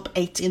the top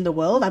 8 in the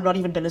world, I'm not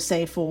even going to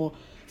say for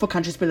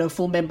countries below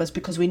full members,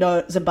 because we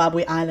know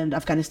Zimbabwe, Ireland,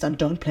 Afghanistan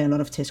don't play a lot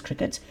of Test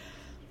cricket.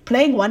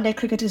 Playing one-day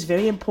cricket is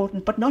very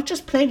important, but not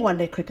just playing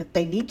one-day cricket.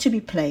 They need to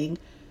be playing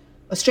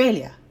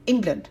Australia,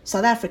 England,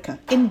 South Africa,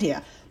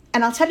 India.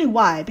 And I'll tell you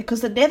why, because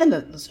the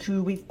Netherlands,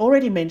 who we've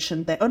already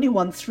mentioned, they only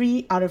won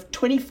 3 out of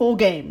 24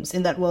 games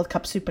in that World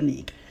Cup Super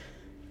League.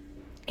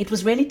 It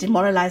was really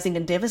demoralizing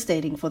and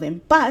devastating for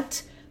them.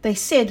 But they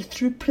said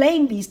through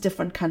playing these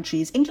different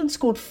countries, England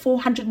scored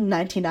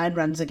 499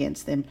 runs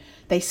against them.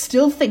 They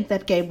still think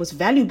that game was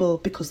valuable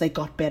because they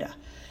got better.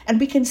 And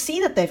we can see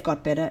that they've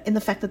got better in the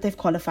fact that they've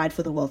qualified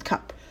for the World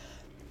Cup.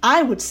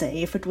 I would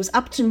say, if it was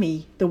up to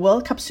me, the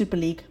World Cup Super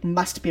League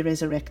must be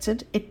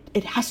resurrected.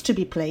 It has to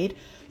be played.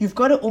 You've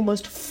got to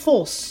almost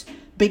force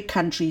big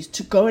countries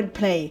to go and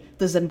play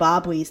the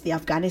Zimbabwe's, the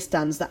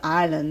Afghanistans, the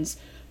Irelands,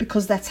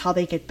 because that's how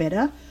they get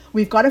better.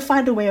 We've got to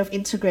find a way of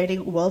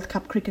integrating World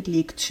Cup Cricket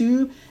League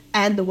 2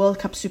 and the World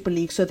Cup Super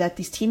League so that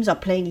these teams are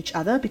playing each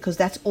other, because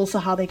that's also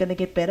how they're going to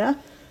get better.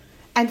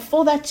 And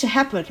for that to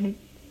happen,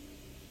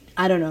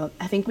 I don't know,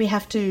 I think we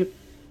have to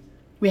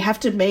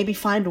maybe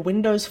find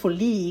windows for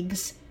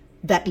leagues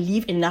that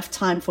leave enough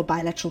time for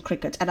bilateral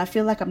cricket. And I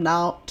feel like I'm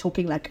now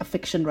talking like a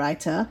fiction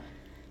writer,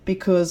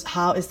 because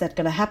how is that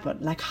going to happen?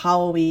 Like,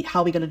 how are we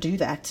going to do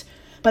that?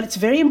 But it's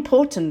very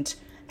important.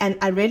 And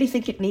I really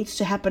think it needs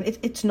to happen.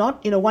 It's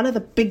not, one of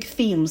the big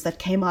themes that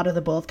came out of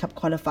the World Cup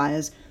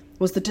qualifiers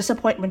was the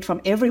disappointment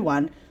from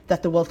everyone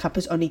that the World Cup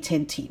is only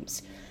 10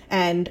 teams.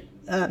 And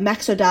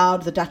Max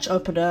O'Dowd, the Dutch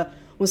opener,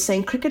 was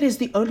saying cricket is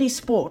the only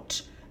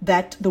sport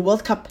that the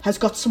World Cup has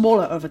got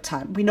smaller over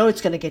time. We know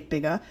it's going to get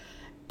bigger.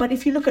 But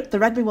if you look at the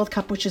Rugby World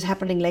Cup, which is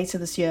happening later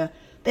this year,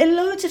 there are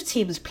loads of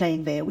teams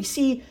playing there. We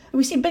see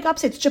big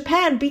upsets.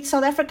 Japan beat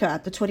South Africa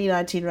at the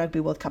 2019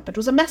 Rugby World Cup. It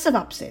was a massive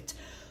upset.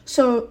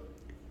 So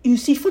you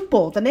see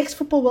football. The next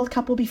Football World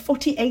Cup will be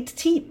 48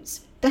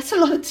 teams. That's a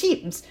lot of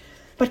teams.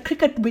 But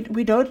cricket,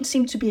 we don't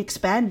seem to be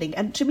expanding.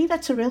 And to me,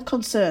 that's a real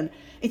concern.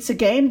 It's a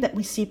game that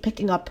we see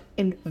picking up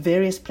in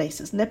various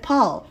places.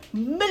 Nepal,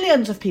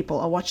 millions of people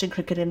are watching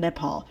cricket in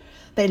Nepal.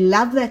 They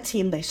love their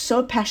team. They're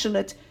so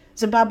passionate.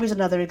 Zimbabwe is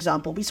another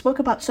example. We spoke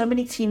about so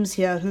many teams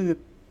here who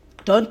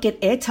don't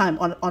get airtime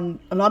on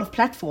a lot of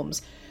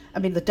platforms. I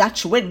mean, the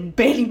Dutch win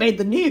barely made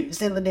the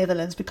news in the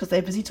Netherlands because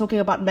they're busy talking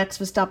about Max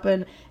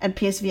Verstappen and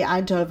PSV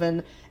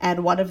Eindhoven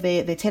and one of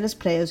their tennis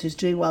players who's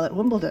doing well at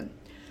Wimbledon.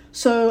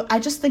 So I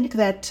just think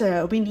that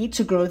we need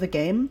to grow the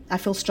game. I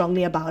feel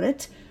strongly about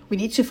it. We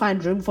need to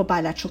find room for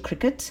bilateral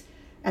cricket.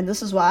 And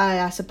this is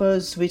why I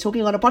suppose we're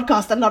talking on a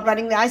podcast and not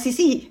running the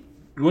ICC.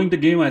 Growing the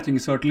game, I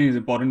think, certainly is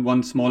important.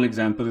 One small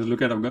example is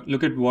look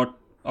at what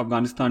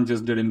Afghanistan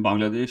just did in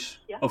Bangladesh.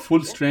 Yeah. A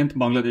full-strength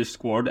Bangladesh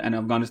squad, and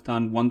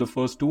Afghanistan won the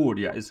first 2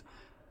 ODIs.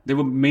 They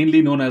were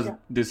mainly known as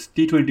this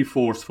T20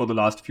 force for the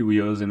last few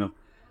years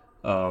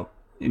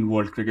in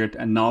world cricket,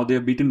 and now they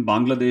have beaten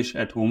Bangladesh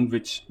at home,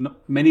 which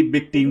many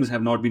big teams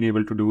have not been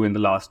able to do in the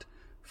last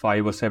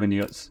 5 or 7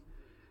 years.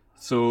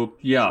 So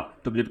yeah,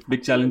 the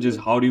big challenge is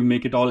how do you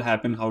make it all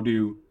happen? How do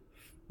you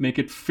make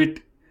it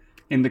fit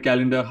in the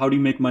calendar? How do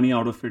you make money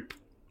out of it?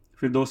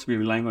 Firdaus, we're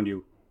relying on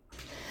you.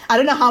 I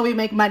don't know how we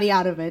make money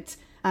out of it.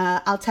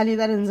 I'll tell you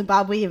that in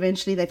Zimbabwe,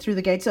 eventually they threw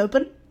the gates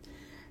open.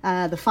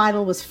 The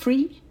final was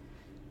free.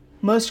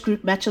 Most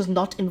group matches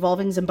not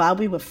involving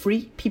Zimbabwe were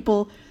free.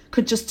 People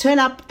could just turn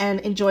up and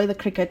enjoy the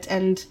cricket.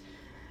 And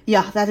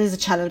yeah, that is a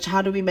challenge.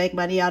 How do we make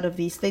money out of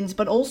these things?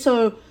 But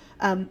also,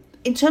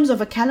 in terms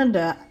of a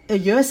calendar, a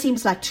year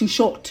seems like too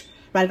short,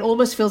 right? It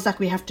almost feels like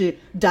we have to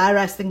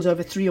diarize things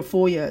over 3 or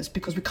 4 years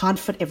because we can't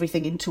fit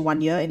everything into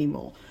 1 year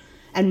anymore.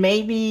 And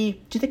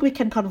maybe, do you think we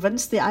can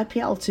convince the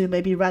IPL to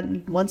maybe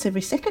run once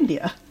every second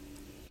year?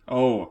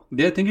 Oh,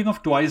 they're thinking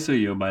of twice a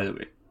year, by the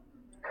way.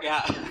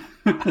 Yeah.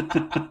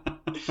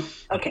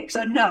 Okay,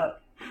 so no,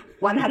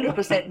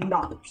 100%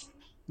 not.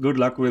 Good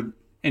luck with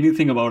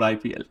anything about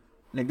IPL.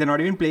 Like they're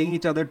not even playing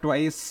each other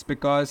twice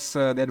because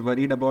they're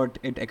worried about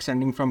it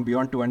extending from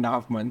beyond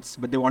 2.5 months,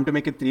 but they want to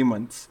make it 3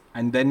 months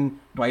and then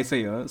twice a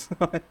year. So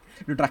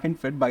to try and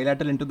fit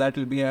bilateral into that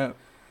will be a...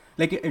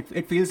 Like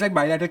it feels like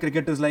bilateral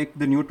cricket is like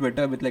the new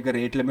Twitter with like a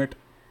rate limit,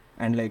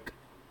 and like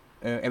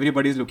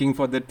everybody's looking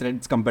for the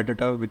Threads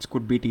competitor, which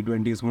could be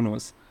T20s, who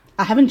knows.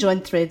 I haven't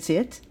joined Threads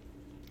yet,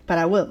 but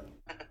I will.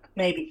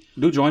 Maybe.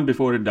 Do join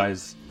before it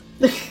dies.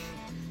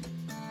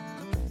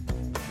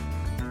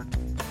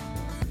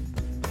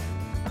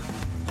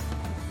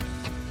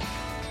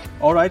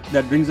 All right,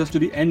 that brings us to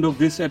the end of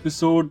this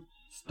episode.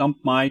 Stump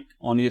Mike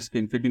on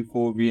ESPN Cricket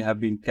Info. We have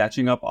been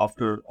catching up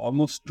after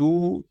almost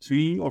 2,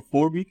 3 or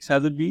 4 weeks,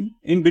 has it been?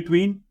 In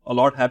between, a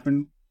lot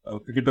happened. A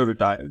cricketer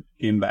retired,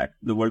 came back.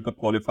 The World Cup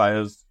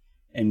qualifiers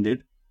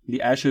ended.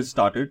 The Ashes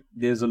started.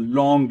 There's a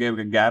long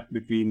gap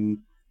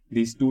between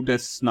these 2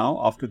 tests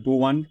now after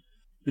 2-1.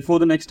 Before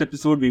the next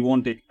episode, we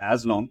won't take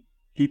as long.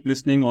 Keep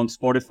listening on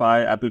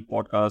Spotify, Apple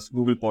Podcasts,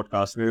 Google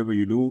Podcasts, wherever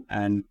you do.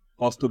 And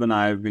Kaustubh and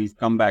I will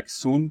come back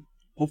soon,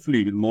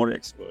 hopefully with more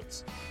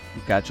experts, to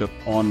catch up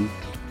on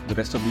the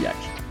rest of the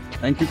action.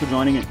 Thank you for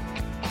joining in.